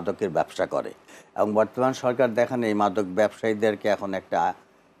জন্য মাদকের ব্যবসা করে। এবং বর্তমান সরকার দেখেন এই মাদক ব্যবসায়ীদেরকে এখন একটা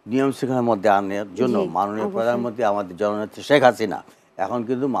নিয়ম শৃঙ্খলার মধ্যে আনার জন্য মাননীয় প্রধানমন্ত্রী আমাদের জননেত্রী শেখ হাসিনা এখন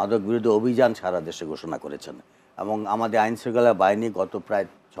কিন্তু মাদক বিরোধী অভিযান সারা দেশে ঘোষণা করেছেন, এবং আমাদের আইন শৃঙ্খলা বাহিনী গত প্রায়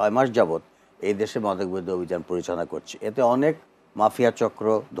 6 মাস যাবৎ এই দেশে মাদক বিরোধী অভিযান পরিচালনা করছে। এতে অনেক মাফিয়া চক্র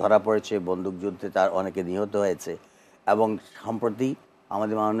ধরা পড়েছে, বন্দুকযুদ্ধে তার অনেকে নিহত হয়েছে, এবং সম্প্রতি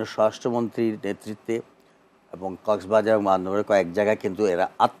আমাদের মাননীয় স্বরাষ্ট্রমন্ত্রীর নেতৃত্বে এবং কক্সবাজার এবং বান্দরবানের কয়েক জায়গায় কিন্তু এরা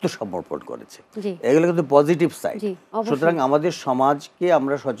আত্মসমর্পণ করেছে। এগুলো কিন্তু পজিটিভ সাইড। সুতরাং আমাদের সমাজকে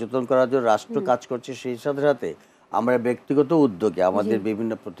আমরা সচেতন করার জন্য রাষ্ট্র কাজ করছে, সেই সাথে সাথে আমরা ব্যক্তিগত উদ্যোগে আমাদের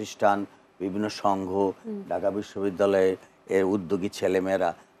বিভিন্ন প্রতিষ্ঠান, বিভিন্ন সংঘ, ঢাকা বিশ্ববিদ্যালয়ে এর উদ্যোগী ছেলেমেয়েরা,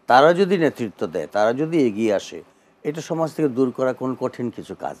 তারা যদি নেতৃত্ব দেয়, তারা যদি এগিয়ে আসে, এটা সমাজ থেকে দূর করা কোনো কঠিন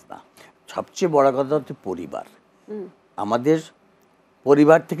কিছু কাজ না। সবচেয়ে বড় কথা হচ্ছে পরিবার। আমাদের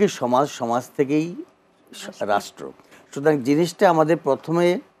পরিবার থেকে সমাজ, সমাজ থেকেই রাষ্ট্র। সুতরাং জিনিসটা আমাদের প্রথমে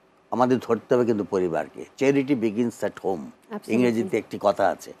আমাদের ধরতে হবে কিন্তু পরিবারকে। চ্যারিটি বিগিনস অ্যাট হোম, ইংরেজিতে একটি কথা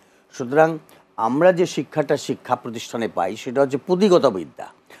আছে। সুতরাং আমরা যে শিক্ষাটা শিক্ষা প্রতিষ্ঠানে পাই সেটা হচ্ছে পুঁথিগত বিদ্যা,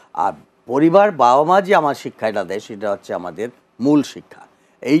 আর পরিবার, বাবা মা যে আমার শিক্ষাটা দেয় সেটা হচ্ছে আমাদের মূল শিক্ষা।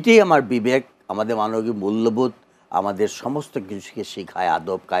 এইটাই আমার বিবেক, আমাদের মানবিক মূল্যবোধ, আমাদের সমস্ত কিছুকে শেখায়,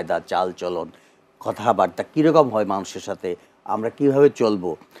 আদব কায়দা, চাল চলন, কথাবার্তা কীরকম হয় মানুষের সাথে, আমরা কিভাবে চলবো,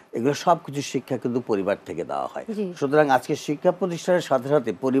 এগুলো সব কিছু শিক্ষা কিন্তু পরিবার থেকে দেওয়া হয়। সুতরাং আজকে শিক্ষা প্রতিষ্ঠানের সাথে সাথে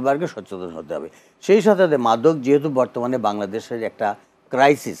পরিবারকে সচেতন হতে হবে। সেই সাথে সাথে মাদক যেহেতু বর্তমানে বাংলাদেশের একটা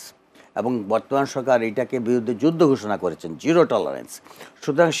ক্রাইসিস, এবং বর্তমান সরকার এটাকে বিরুদ্ধে যুদ্ধ ঘোষণা করেছেন, জিরো টলারেন্স।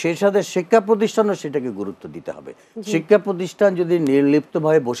 সুতরাং সেই সাথে শিক্ষা প্রতিষ্ঠানও সেটাকে গুরুত্ব দিতে হবে। শিক্ষা প্রতিষ্ঠান যদি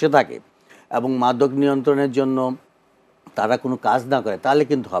নির্লিপ্তভাবে বসে থাকে এবং মাদক নিয়ন্ত্রণের জন্য তারা কোনো কাজ না করে, তাহলে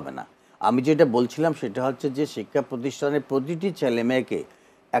কিন্তু হবে না। আমি যেটা বলছিলাম সেটা হচ্ছে যে শিক্ষা প্রতিষ্ঠানের প্রতিটি ছেলে মেয়েকে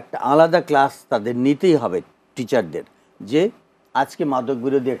একটা আলাদা ক্লাস তাদের নিতেই হবে, টিচারদের, যে আজকে মাদক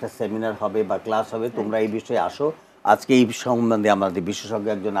বিরোধী একটা সেমিনার হবে বা ক্লাস হবে, তোমরা এই বিষয়ে আসো, আজকে এই সম্বন্ধে আমাদের বিশেষজ্ঞ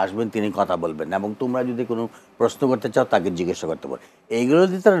একজন আসবেন, তিনি কথা বলবেন, এবং তোমরা যদি কোনো প্রশ্ন করতে চাও তাকে জিজ্ঞাসা করতে পারো। এইগুলো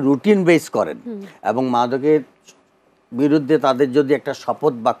যদি তারা রুটিন বেস করেন এবং মাদকের বিরুদ্ধে তাদের যদি একটা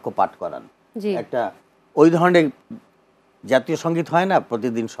শপথ বাক্য পাঠ করান, একটা ওই ধরনের জাতীয় সঙ্গীত হয় না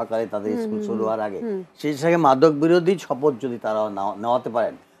প্রতিদিন সকালে তাদের স্কুল শুরু হওয়ার আগে, সেই সঙ্গে মাদক বিরোধী শপথ যদি তারা নেওয়াতে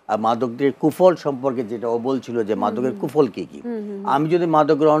পারেন, আর মাদকের কুফল সম্পর্কে যেটা ও বলছিল যে মাদকের কুফল কি কি, আমি যদি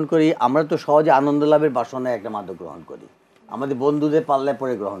মাদক গ্রহণ করি, আমরা তো সহজে আনন্দ লাভের বাসনায় একটা মাদক গ্রহণ করি, আমাদের বন্ধুদের পাল্লায়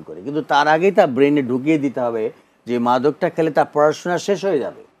পরে গ্রহণ করি, কিন্তু তার আগেই তার ব্রেনে ঢুকিয়ে দিতে হবে যে মাদকটা খেলে তার পড়াশোনা শেষ হয়ে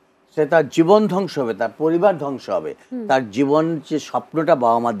যাবে, সে তার জীবন ধ্বংস হবে, তার পরিবার ধ্বংস হবে, তার জীবন যে স্বপ্নটা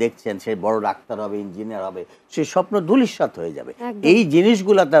বাবা মা দেখছেন, সে বড় ডাক্তার হবে, ইঞ্জিনিয়ার হবে, সেই স্বপ্ন ধূলিসাৎ হয়ে যাবে। এই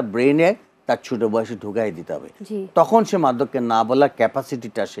জিনিসগুলো তার ব্রেনে তার ছোট বয়সে ঢুকাই দিতে হবে, তখন সে মাদককে না বলার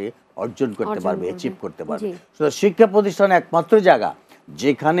ক্যাপাসিটিটা সে অর্জন করতে পারবে, অ্যাচিভ করতে পারবে। শিক্ষা প্রতিষ্ঠান একমাত্র জায়গা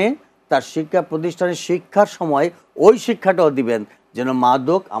যেখানে তার শিক্ষা প্রতিষ্ঠানের শিক্ষার সময় ওই শিক্ষাটাও দিবেন যেন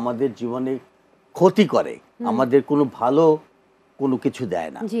মাদক আমাদের জীবনে ক্ষতি করে, আমাদের কোনো ভালো কোনো কিছু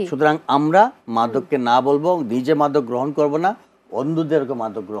দেয় না। সুতরাং আমরা মাদককে না বলবো, নিজে মাদক গ্রহণ করব না, অন্যদেরকে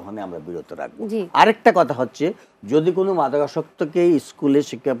মাদক গ্রহণে আমরা বিরত রাখবো। আরেকটা কথা হচ্ছে, যদি কোনো মাদকাসক্তকে স্কুলে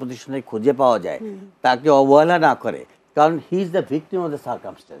শিক্ষা প্রতিষ্ঠানে খুঁজে পাওয়া যায়, তাকে অবহেলা না করে, কারণ he is the victim of the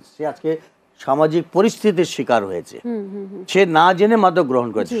circumstance, সে আজকে সামাজিক পরিস্থিতির শিকার হয়েছে, সে না জেনে মাদক গ্রহণ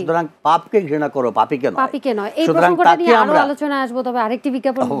করেছে। সুতরাং পাপকে ঘৃণা করো, পাপীকে নয়। সুতরাং তাকে আমরা আলোচনা আসবো, তবে আরেকটি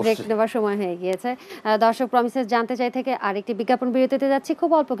বিজ্ঞাপন ব্রেক নেওয়ার সময় হয়ে গিয়েছে। দর্শক প্রমিসেস জানতে চাই থেকে আরেকটি বিজ্ঞাপন বিরতিতে যাচ্ছি, খুব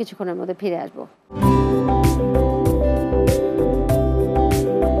অল্প কিছুক্ষণের মধ্যে ফিরে আসবো।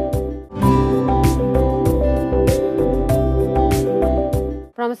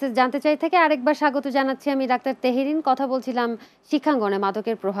 প্রমিসেস জানতে চাই থেকে আরেকবার স্বাগত জানাচ্ছি। আমি ডাক্তার তেহেরিন, কথা বলছিলাম শিক্ষাঙ্গনে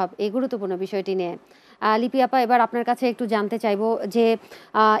মাদকের প্রভাব এই গুরুত্বপূর্ণ বিষয়টি নিয়ে। লিপি আপা, এবার আপনার কাছে একটু জানতে চাইবো যে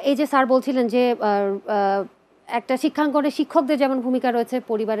এই যে স্যার বলছিলেন যে একটা শিক্ষাঙ্গনে শিক্ষকদের যেমন ভূমিকা রয়েছে,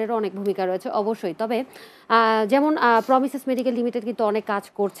 পরিবারেরও অনেক ভূমিকা রয়েছে অবশ্যই। তবে যেমন প্রমিসেস মেডিকেল লিমিটেড কিন্তু অনেক কাজ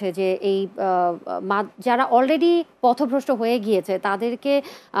করছে যে এই যারা অলরেডি পথভ্রষ্ট হয়ে গিয়েছে তাদেরকে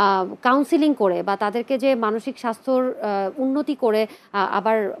কাউন্সিলিং করে বা তাদেরকে যে মানসিক স্বাস্থ্যর উন্নতি করে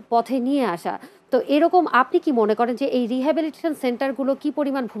আবার পথে নিয়ে আসা। তো এরকম আপনি কি মনে করেন যে এই রিহ্যাবিলিটেশন সেন্টারগুলো কি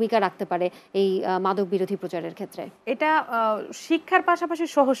পরিমাণ ভূমিকা রাখতে পারে এই মাদক বিরোধী প্রচারের ক্ষেত্রে? এটা শিক্ষার পাশাপাশি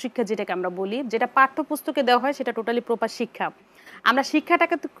সহশিক্ষা যেটাকে আমরা বলি, যেটা পাঠ্যপুস্তকে দেওয়া হয় সেটা টোটালি প্রপার শিক্ষা। আমরা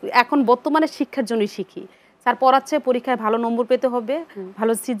শিক্ষাটাকে তো এখন বর্তমানে শিক্ষার জন্যই শিখি। স্যার পড়াচ্ছে, পরীক্ষায় ভালো নম্বর পেতে হবে,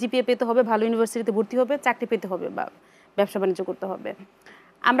 ভালো সিজিপিএ পেতে হবে, ভালো ইউনিভার্সিটিতে ভর্তি হবে, চাকরি পেতে হবে বা ব্যবসা বাণিজ্য করতে হবে।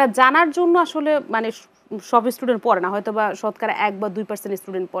 আমরা জানার জন্য আসলে মানে সব স্টুডেন্ট পড়ে না, হয়তো বা শতকরা 1 বা 2%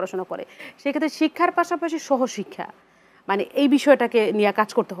 স্টুডেন্ট পড়াশোনা করে। সেক্ষেত্রে শিক্ষার পাশাপাশি সহশিক্ষা মানে এই বিষয়টাকে নিয়ে কাজ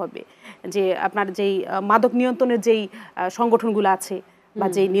করতে হবে যে আপনার যেই মাদক নিয়ন্ত্রণের যেই সংগঠনগুলো আছে বা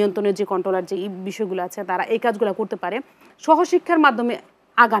যেই নিয়ন্ত্রণের যে কন্ট্রোলার যে বিষয়গুলো আছে তারা এই কাজগুলো করতে পারে সহশিক্ষার মাধ্যমে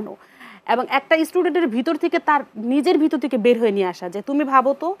আগানো এবং একটা স্টুডেন্টের ভিতর থেকে তার নিজের ভিতর থেকে বের হয়ে নিয়ে আসা। যে তুমি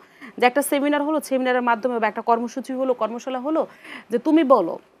ভাবো তো যে একটা সেমিনার হলো, সেমিনারের মাধ্যমে বা একটা কর্মসূচি হলো, কর্মশালা হলো, যে তুমি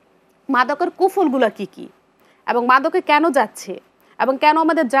বলো মাদকের কুফলগুলো কি কি এবং মাদকে কেন যাচ্ছে এবং কেন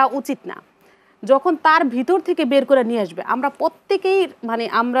আমাদের যাওয়া উচিত না। যখন তার ভিতর থেকে বের করে নিয়ে আসবে, আমরা প্রত্যেকেই মানে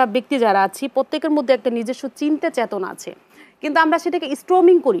আমরা ব্যক্তি যারা আছি প্রত্যেকের মধ্যে একটা নিজস্ব চিন্তা চেতনা আছে, কিন্তু আমরা সেটাকে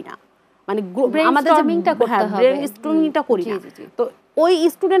স্ট্রমিং করি না, মানে আমাদের ব্রেন স্ট্রমিংটা করি না। তো ওই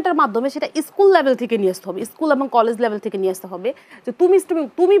স্টুডেন্টের মাধ্যমে সেটা স্কুল লেভেল থেকে নিয়ে আসতে হবে, স্কুল এবং কলেজ লেভেল থেকে নিয়ে আসতে হবে যে তুমি স্ট্রমিং,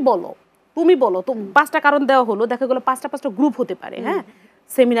 তুমি বলো তো 5টা কারণ দেওয়া হলো, দেখা গেলো 5টা গ্রুপ হতে পারে। হ্যাঁ,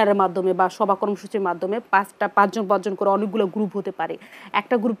 সেমিনারের মাধ্যমে বা সভা কর্মসূচির মাধ্যমে 5জন করে অনেকগুলো গ্রুপ হতে পারে।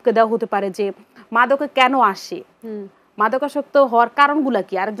 একটা গ্রুপকে দেওয়া হতে পারে যে মাদকে কেন আসে, মাদকাসক্ত হওয়ার কারণগুলো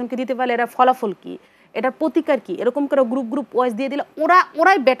কি, আরেকজনকে দিতে পারলে এরা ফলাফল কি, এটার প্রতিকার কি, এরকম করে গ্রুপ ওয়াইজ দিয়ে দিলে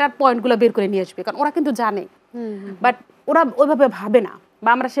ওরাই বেটার পয়েন্টগুলো বের করে নিয়ে আসবে, কারণ ওরা কিন্তু জানে। বাট ওরা ওইভাবে ভাবে না বা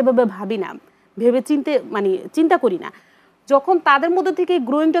আমরা সেভাবে ভাবি না, ভেবে চিন্তা করি না। যখন তাদের মধ্যে থেকে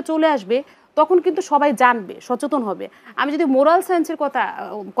গ্রোয়িংটা চলে আসবে তখন কিন্তু সবাই জানবে, সচেতন হবে। আমি যদি মোরাল সায়েন্সের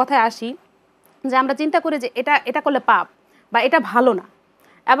কথায় আসি, যে আমরা চিন্তা করি যে এটা করলে পাপ বা এটা ভালো না,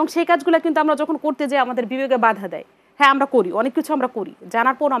 এবং সেই কাজগুলো কিন্তু আমরা যখন করতে যাই আমাদের বিবেকে বাধা দেয়। হ্যাঁ, আমরা করি, অনেক কিছু আমরা করি,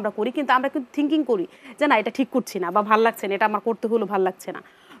 জানার পর আমরা করি, কিন্তু আমরা কিন্তু থিঙ্কিং করি যে না এটা ঠিক করছি না বা ভাল লাগছে না, এটা আমার করতে হলো ভাল লাগছে না।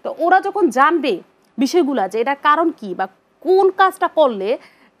 তো ওরা যখন জানবে বিষয়গুলো যে এটার কারণ কি বা কোন কাজটা করলে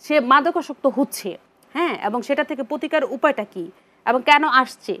সে মাদকাসক্ত হচ্ছে, হ্যাঁ, এবং সেটা থেকে প্রতিকার উপায়টা কি এবং কেন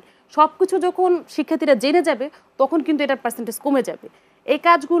আসছে, সব কিছু যখন শিক্ষার্থীরা জেনে যাবে তখন কিন্তু এটার পার্সেন্টেজ কমে যাবে। এই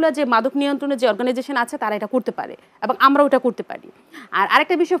কাজগুলো যে মাদক নিয়ন্ত্রণের যে অর্গানাইজেশন আছে তারা এটা করতে পারে এবং আমরাও এটা করতে পারি। আর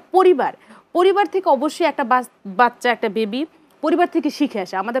আরেকটা বিষয় পরিবার থেকে অবশ্যই একটা বাচ্চা, একটা বেবি পরিবার থেকে শিখে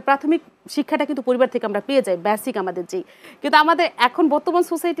আসে। আমাদের প্রাথমিক শিক্ষাটা কিন্তু পরিবার থেকে আমরা পেয়ে যাই, বেসিক আমাদের যেই। কিন্তু আমাদের এখন বর্তমান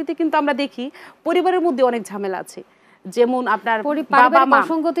সোসাইটিতে কিন্তু আমরা দেখি পরিবারের মধ্যে অনেক ঝামেলা আছে। যেমন আপনার বাবা মা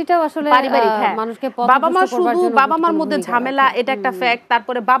সংগতিটাও আসলে মানুষকে বাবা মার মধ্যে ঝামেলা, এটা একটা ফ্যাক্ট।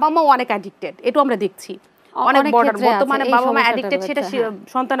 তারপরে বাবা মাও অনেক অ্যাডিক্টেড, এটাও আমরা দেখছি অনেক বর্তমানে বাবা মা অ্যাডিক্টেড, সেটা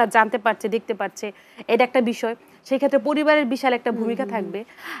সন্তানরা জানতে পারছে, দেখতে পারছে, এটা একটা বিষয়। সেই ক্ষেত্রে পরিবারের বিশাল একটা ভূমিকা থাকবে।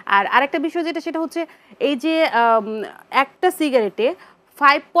 আর আরেকটা বিষয় যেটা, সেটা হচ্ছে এই যে একটা সিগারেটে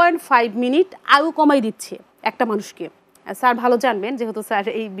 5.5 মিনিট আয়ু কমাই দিচ্ছে একটা মানুষকে। স্যার ভালো জানবেন যেহেতু স্যার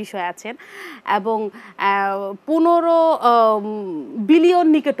এই বিষয়ে আছেন। এবং 15 বিলিয়ন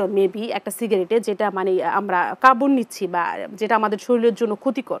নিকেটন মেবি একটা সিগারেটে, যেটা মানে আমরা কার্বন নিচ্ছি বা যেটা আমাদের শরীরের জন্য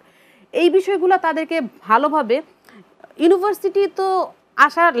ক্ষতিকর। এই বিষয়গুলো তাদেরকে ভালোভাবে, ইউনিভার্সিটি তো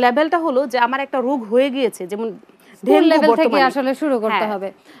আসার লেভেলটা হলো যে আমার একটা রোগ হয়ে গিয়েছে, যেমন স্কুল লেভেল থেকে আসলে শুরু করতে হবে।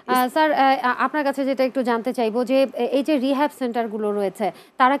 স্যার, আপনার কাছে যেটা একটু জানতে চাইবো যে এই যে রিহ্যাব সেন্টারগুলো রয়েছে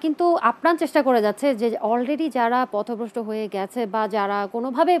তারা কিন্তু আপ্রাণ চেষ্টা করে যাচ্ছে যে অলরেডি যারা পথভ্রষ্ট হয়ে গেছে বা যারা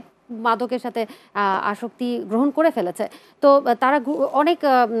কোনোভাবে মাদকের সাথে আসক্তি গ্রহণ করে ফেলেছে, তো তারা অনেক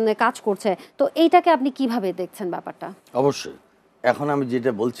কাজ করছে। তো এইটাকে আপনি কিভাবে দেখছেন ব্যাপারটা? অবশ্যই, এখন আমি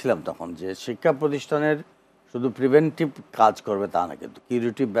যেটা বলছিলাম তখন, যে শিক্ষা প্রতিষ্ঠানের শুধু প্রিভেন্টিভ কাজ করবে তা না, কিন্তু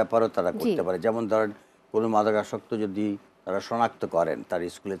কিউরেটিভ ব্যাপারও তারা করতে পারে। যেমন ধরেন কোনো মাদকাসক্ত যদি তারা শনাক্ত করেন তার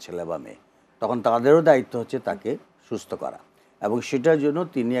স্কুলের ছেলে বা মেয়ে, তখন তাদেরও দায়িত্ব হচ্ছে তাকে সুস্থ করা, এবং সেটার জন্য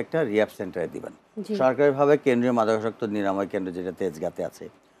তিনি একটা রিহ্যাব সেন্টারে দিবেন। সরকারিভাবে কেন্দ্রীয় মাদকাসক্ত নিরাময় কেন্দ্র যেটা তেজগাঁতে আছে,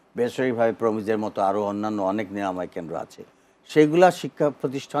 বেসরকারিভাবে প্রমিজের মতো আরও অন্যান্য অনেক নিরাময় কেন্দ্র আছে, সেগুলা শিক্ষা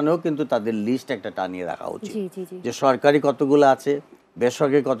প্রতিষ্ঠানেও কিন্তু তাদের লিস্ট একটা টানিয়ে রাখা উচিত, যে সরকারি কতগুলো আছে,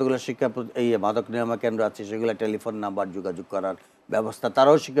 বেসরকারি কতগুলো শিক্ষা এই মাদক নিরাময় কেন্দ্র আছে, সেগুলো টেলিফোন নাম্বার যোগাযোগ করার ব্যবস্থা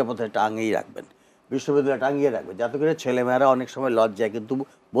তারাও শিক্ষা প্রতিষ্ঠানে টাঙিয়ে রাখবেন, বিশ্ববিদ্যালয়ে টাঙিয়ে রাখবে, যাতে করে ছেলেমেয়েরা অনেক সময় লজ্জায় কিন্তু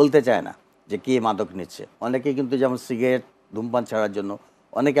বলতে চায় না যে কে মাদক নিচ্ছে। অনেকে কিন্তু যেমন সিগারেট ধূমপান ছাড়ার জন্য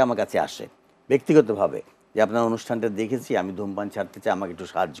অনেকে আমার কাছে আসে ব্যক্তিগতভাবে, যে আপনার অনুষ্ঠানটা দেখেছি, আমি ধূমপান ছাড়তে চাই, আমাকে একটু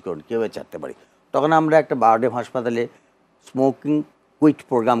সাহায্য করুন, কীভাবে ছাড়তে পারি। তখন আমরা একটা বারোডেম হাসপাতালে স্মোকিং কুইট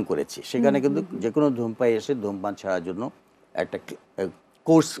প্রোগ্রাম করেছি। সেখানে কিন্তু যে কোনো ধূমপাই এসে ধূমপান ছাড়ার জন্য একটা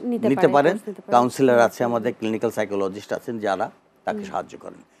কোর্স নিতে পারেন। কাউন্সিলর আছে, আমাদের ক্লিনিক্যাল সাইকোলজিস্ট আছেন যারা তাকে সাহায্য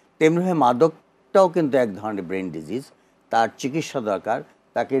করেন। তেমনিভাবে মাদকটাও কিন্তু এক ধরনের ব্রেন ডিজিজ, তার চিকিৎসা দরকার,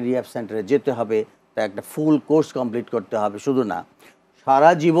 তাকে রিহ্যাব সেন্টারে যেতে হবে, তার একটা ফুল কোর্স কমপ্লিট করতে হবে, শুধু না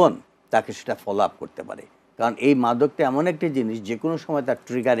সারা জীবন তাকে সেটা ফলো আপ করতে পারে। কারণ এই মাদকটা এমন একটি জিনিস যে কোনো সময় তার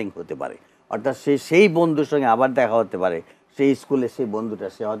ট্রিগারিং হতে পারে, অর্থাৎ সেই বন্ধুর সঙ্গে আবার দেখা হতে পারে, সেই স্কুলে সেই বন্ধুটা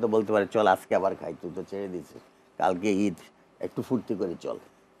সে হয়তো বলতে পারে চল আজকে আবার খাই, তুই তো ছেড়ে দিয়েছিস, কালকে ঈদ, একটু ফুর্তি করে চল।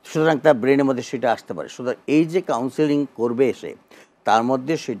 সুতরাং তার ব্রেনের মধ্যে সেটা আসতে পারে। সুতরাং এই যে কাউন্সেলিং করবে এসে, তার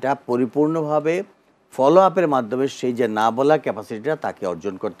মধ্যে সেটা পরিপূর্ণভাবে ফলো আপের মাধ্যমে সেই যে না বলা ক্যাপাসিটিটা তাকে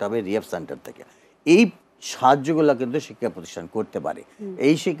অর্জন করতে হবে রিহ্যাব সেন্টার থেকে। এই সাহায্যগুলো কিন্তু শিক্ষা প্রতিষ্ঠান করতে পারে।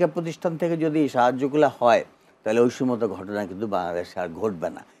 এই শিক্ষা প্রতিষ্ঠান থেকে যদি এই সাহায্যগুলো হয়, তাহলে ওই সমস্ত ঘটনা কিন্তু বাংলাদেশে আর ঘটবে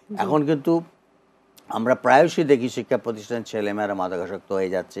না। এখন কিন্তু আমরা প্রায়শই দেখি শিক্ষা প্রতিষ্ঠানের ছেলেমেয়েরা মাদকাসক্ত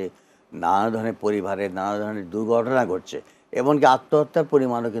হয়ে যাচ্ছে, নানা ধরনের পরিবারে নানা ধরনের দুর্ঘটনা ঘটছে, এমনকি আত্মহত্যার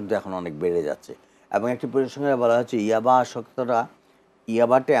পরিমাণও কিন্তু এখন অনেক বেড়ে যাচ্ছে। এবং একটি পরিসংখ্যানে বলা হচ্ছে ইয়াবা আসক্তরা,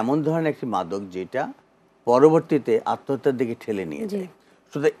 ইয়াবাটা এমন ধরনের একটি মাদক যেটা পরবর্তীতে আত্মহত্যার দিকে ঠেলে নিয়ে যায়।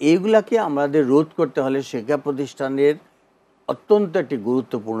 সুতরাং এইগুলাকে আমাদের রোধ করতে হলে শিক্ষা প্রতিষ্ঠানের অত্যন্ত একটি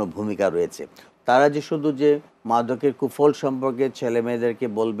গুরুত্বপূর্ণ ভূমিকা রয়েছে। তারা যে শুধু যে মাদকের কুফল সম্পর্কে ছেলে মেয়েদেরকে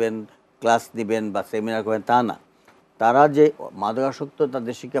বলবেন, ক্লাস দিবেন বা সেমিনার করবেন তা না, তারা যে মাদকাসক্ত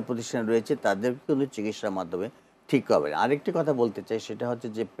তাদের শিক্ষা প্রতিষ্ঠানে রয়েছে তাদের কিন্তু চিকিৎসার মাধ্যমে ঠিক হবে। আরেকটি কথা বলতে চাই, সেটা হচ্ছে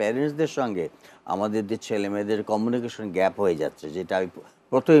যে প্যারেন্টসদের সঙ্গে আমাদের যে ছেলে মেয়েদের কমিউনিকেশন গ্যাপ হয়ে যাচ্ছে, যেটা আমি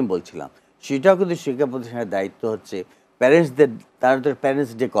প্রথমেই বলছিলাম, সেটাও কিন্তু শিক্ষা প্রতিষ্ঠানের দায়িত্ব হচ্ছে প্যারেন্টসদের। তারা তো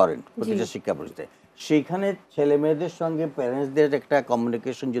প্যারেন্টস ডে করেন প্রতিটা শিক্ষা প্রতিষ্ঠানে, সেইখানে ছেলে মেয়েদের সঙ্গে প্যারেন্টসদের একটা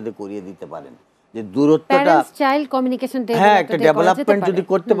কমিউনিকেশন যদি করিয়ে দিতে পারেন, যে দূরত্বটা, চাইল্ড কমিউনিকেশন ডে, হ্যাঁ একটা ডেভেলপমেন্ট যদি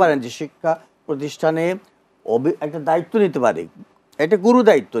করতে পারেন, যে শিক্ষা প্রতিষ্ঠানে একটা দায়িত্ব নিতে পারে, এটা গুরু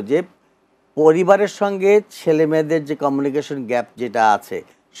দায়িত্ব, যে পরিবারের সঙ্গে ছেলে মেয়েদের যে কমিউনিকেশন গ্যাপ যেটা আছে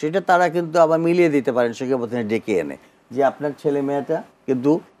সেটা তারা কিন্তু আবার মিলিয়ে দিতে পারেন শিক্ষা প্রতিষ্ঠানে ডেকে এনে, যে আপনার ছেলে মেয়েটা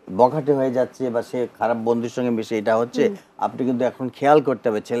কিন্তু বখাটে হয়ে যাচ্ছে বা সে খারাপ বন্ধুর সঙ্গে মিশে এটা হচ্ছে, আপনি কিন্তু এখন খেয়াল করতে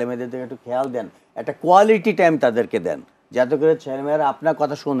হবে, ছেলে মেয়েদের দিকে একটু খেয়াল দেন, একটা কোয়ালিটি টাইম তাদেরকে দেন, যাতে করে ছেলেমেয়েরা আপনার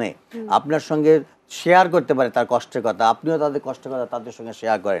কথা শুনে আপনার সঙ্গে শেয়ার করতে পারে তার কষ্টের কথা, আপনিও তাদের কষ্টের কথা তাদের সঙ্গে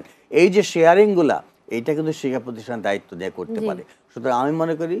শেয়ার করেন। এই যে শেয়ারিংগুলা, এইটা কিন্তু শিক্ষা প্রতিষ্ঠানের দায়িত্ব নিয়ে করতে পারে। সুতরাং আমি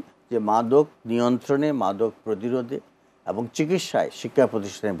মনে করি যে মাদক নিয়ন্ত্রণে, মাদক প্রতিরোধে এবং চিকিৎসায় শিক্ষা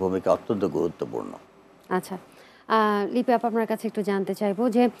প্রতিষ্ঠানের ভূমিকা অত্যন্ত গুরুত্বপূর্ণ। আচ্ছা, লিপি আপা, আপনার কাছে একটু জানতে চাইবো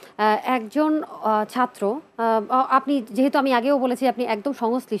যে একজন ছাত্র, আপনি যেহেতু আমি আগেও বলেছি আপনি একদম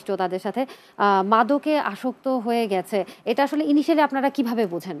সংশ্লিষ্ট তাদের সাথে, মাদকে আসক্ত হয়ে গেছে, এটা আসলে ইনিশিয়ালি আপনারা কিভাবে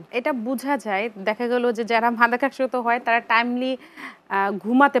বোঝেন? এটা বোঝা যায়, দেখা গেল যে যারা মাদকাসক্ত হয় তারা টাইমলি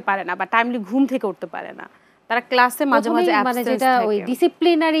ঘুমাতে পারে না বা টাইমলি ঘুম থেকে উঠতে পারে না, তারা ক্লাসে মাঝে মাঝে মানে যেটা ওই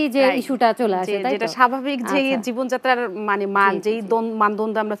ডিসিপ্লিনারি যে ইস্যুটা চলে আসে, যেটা স্বাভাবিক যে জীবনযাত্রার মানে মান, যেই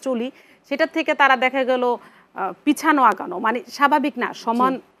মানদণ্ড আমরা চলি সেটা থেকে তারা দেখা গেল পিছানো আগানো, মানে স্বাভাবিক না,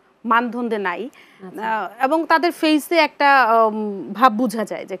 সমান মানদণ্ডে নাই। এবং তাদের ফেসে একটা ভাব বোঝা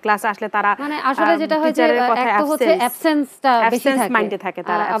যায় যে ক্লাসে আসলে তারা মানে আসলে যেটা হয় যে একটা হচ্ছে অ্যাবসেন্সটা বেশি থাকে, মাইন্ডে থাকে,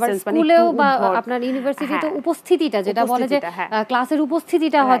 তারা আবার স্কুলেও বা আপনার ইউনিভার্সিটিতে উপস্থিতিটা, যেটা বলে যে ক্লাসের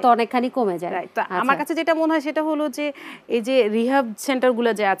উপস্থিতিটা হয়তো অনেকখানি কমে যায়। তো আমার কাছে যেটা মনে হয় সেটা হলো যে এই যে রিহ্যাব সেন্টারগুলো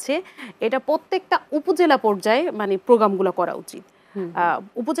যে আছে, এটা প্রত্যেকটা উপজেলা পর্যায়ে মানে প্রোগ্রামগুলো করা উচিত।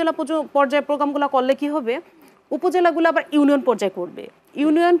 উপজেলা পর্যায়ে প্রোগ্রামগুলো করলে কি হবে, উপজেলাগুলো আবার ইউনিয়ন পর্যায়ে করবে,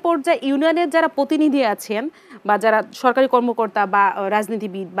 ইউনিয়ন পর্যায়ে ইউনিয়নের যারা প্রতিনিধি আছেন বা যারা সরকারি কর্মকর্তা বা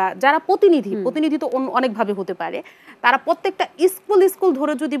রাজনীতিবিদ বা যারা প্রতিনিধি তো অনেকভাবে হতে পারে, তারা প্রত্যেকটা স্কুল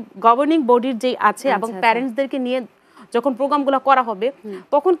ধরে যদি গভর্নিং বডির যে আছে এবং প্যারেন্টসদেরকে নিয়ে যখন প্রোগ্রামগুলো করা হবে,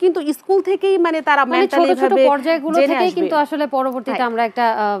 তখন কিন্তু স্কুল থেকেই মানে তারা মেন্টালি ভাবে পর্যায়গুলো থেকেই কিন্তু আসলে পরবর্তীতে আমরা একটা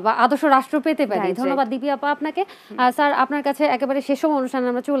আদর্শ রাষ্ট্র পেতে পারি। ধন্যবাদ দীপি আপা আপনাকে। স্যার, আপনার কাছে একেবারে শেষ সময়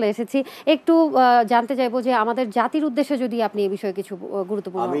অনুষ্ঠানে আমরা চলে এসেছি, একটু জানতে চাইবো যে আমাদের জাতির উদ্দেশ্যে যদি আপনি এই বিষয়ে কিছু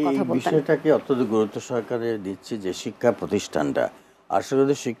গুরুত্বপূর্ণ কথা বলতেন। আমি বিষয়টাকে অত্যন্ত গুরুত্ব সহকারে দিচ্ছি যে শিক্ষা প্রতিষ্ঠানটা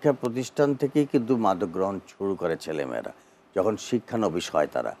আসলে শিক্ষা প্রতিষ্ঠান থেকেই কিন্তু মাদক গ্রহণ শুরু করে ছেলেমেয়েরা, যখন শিক্ষানবিশ হয়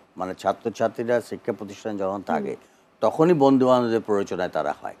তারা, মানে ছাত্রছাত্রীরা শিক্ষা প্রতিষ্ঠান যখন থাকে তখনই বন্ধু বান্ধবদের প্ররোচনায়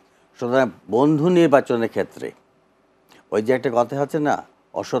তারা হয়। সুতরাং বন্ধু নির্বাচনের ক্ষেত্রে ওই যে একটা কথা আছে না,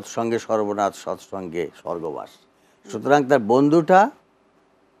 অসৎ সঙ্গে সর্বনাশ, সৎসঙ্গে স্বর্গবাস। সুতরাং তার বন্ধুটা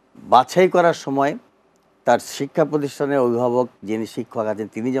বাছাই করার সময় তার শিক্ষা প্রতিষ্ঠানের অভিভাবক যিনি শিক্ষক আছেন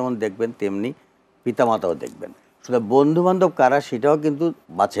তিনি যেমন দেখবেন, তেমনি পিতামাতাও দেখবেন। শুধু বন্ধুবান্ধব কারা সেটাও কিন্তু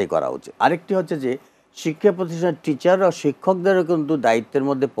বাছাই করা উচিত। আরেকটি হচ্ছে যে শিক্ষা প্রতিষ্ঠানের টিচার ও শিক্ষকদেরও কিন্তু দায়িত্বের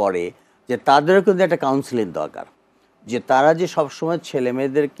মধ্যে পড়ে যে তাদেরও কিন্তু একটা কাউন্সিলিং দরকার, যে তারা যে সবসময় ছেলে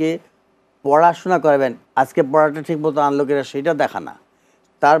মেয়েদেরকে পড়াশোনা করাবেন, আজকে পড়াটা ঠিক মতো আনলো কিনা সেটা দেখা না,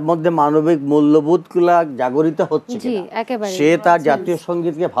 তার মধ্যে মানবিক মূল্যবোধগুলা জাগরিত হচ্ছে কিনা, সে তার জাতীয়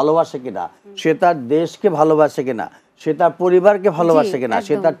সঙ্গীতকে ভালোবাসে কিনা, সে তার দেশকে ভালোবাসে কিনা, সে তার পরিবারকে ভালোবাসে কিনা,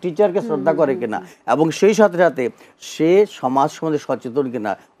 সে তার টিচারকে শ্রদ্ধা করে কিনা, এবং সেই সাথে সাথে সে সমাজ সম্বন্ধে সচেতন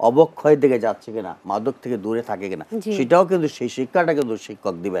কিনা, অবক্ষয় দিকে যাচ্ছে কিনা, মাদক থেকে দূরে থাকে কিনা, সেটাও কিন্তু সেই শিক্ষাটা কিন্তু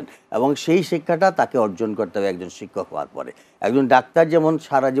শিক্ষক দিবেন। এবং সেই শিক্ষাটা তাকে অর্জন করতে হবে একজন শিক্ষক হওয়ার পরে। একজন ডাক্তার যেমন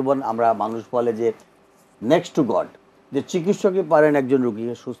সারা জীবন আমরা মানুষ বলে যে নেক্সট টু গড, যে চিকিৎসকই পারেন একজন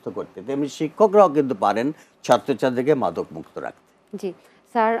রোগীকে সুস্থ করতে, তেমনি শিক্ষকরাও কিন্তু পারেন ছাত্রছাত্রীকে মাদক মুক্ত রাখতে। জি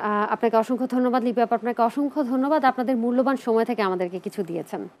স্যার, আপনাকে অসংখ্য ধন্যবাদ। লিপি আপা, আপনাকে অসংখ্য ধন্যবাদ, আপনাদের মূল্যবান সময় থেকে আমাদেরকে কিছু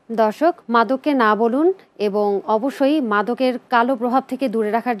দিয়েছেন। দর্শক, মাদককে না বলুন এবং অবশ্যই মাদকের কালো প্রভাব থেকে দূরে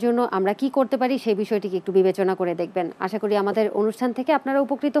রাখার জন্য আমরা কি করতে পারি সেই বিষয়টিকে একটু বিবেচনা করে দেখবেন। আশা করি আমাদের অনুষ্ঠান থেকে আপনারা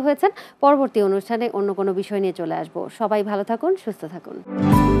উপকৃত হয়েছেন। পরবর্তী অনুষ্ঠানে অন্য কোনো বিষয় নিয়ে চলে আসবো। সবাই ভালো থাকুন, সুস্থ থাকুন।